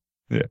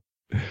 Yeah.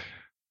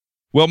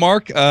 Well,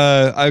 Mark,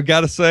 I've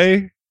got to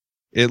say,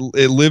 it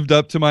lived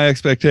up to my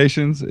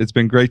expectations. It's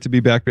been great to be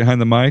back behind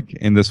the mic,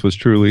 and this was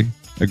truly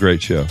a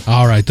great show.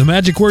 All right, the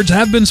magic words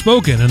have been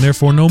spoken, and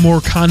therefore no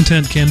more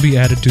content can be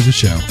added to the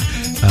show.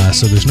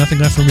 So there's nothing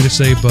left for me to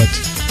say, but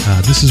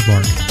this is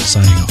Mark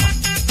signing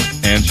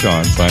off. And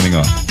Sean signing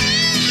off.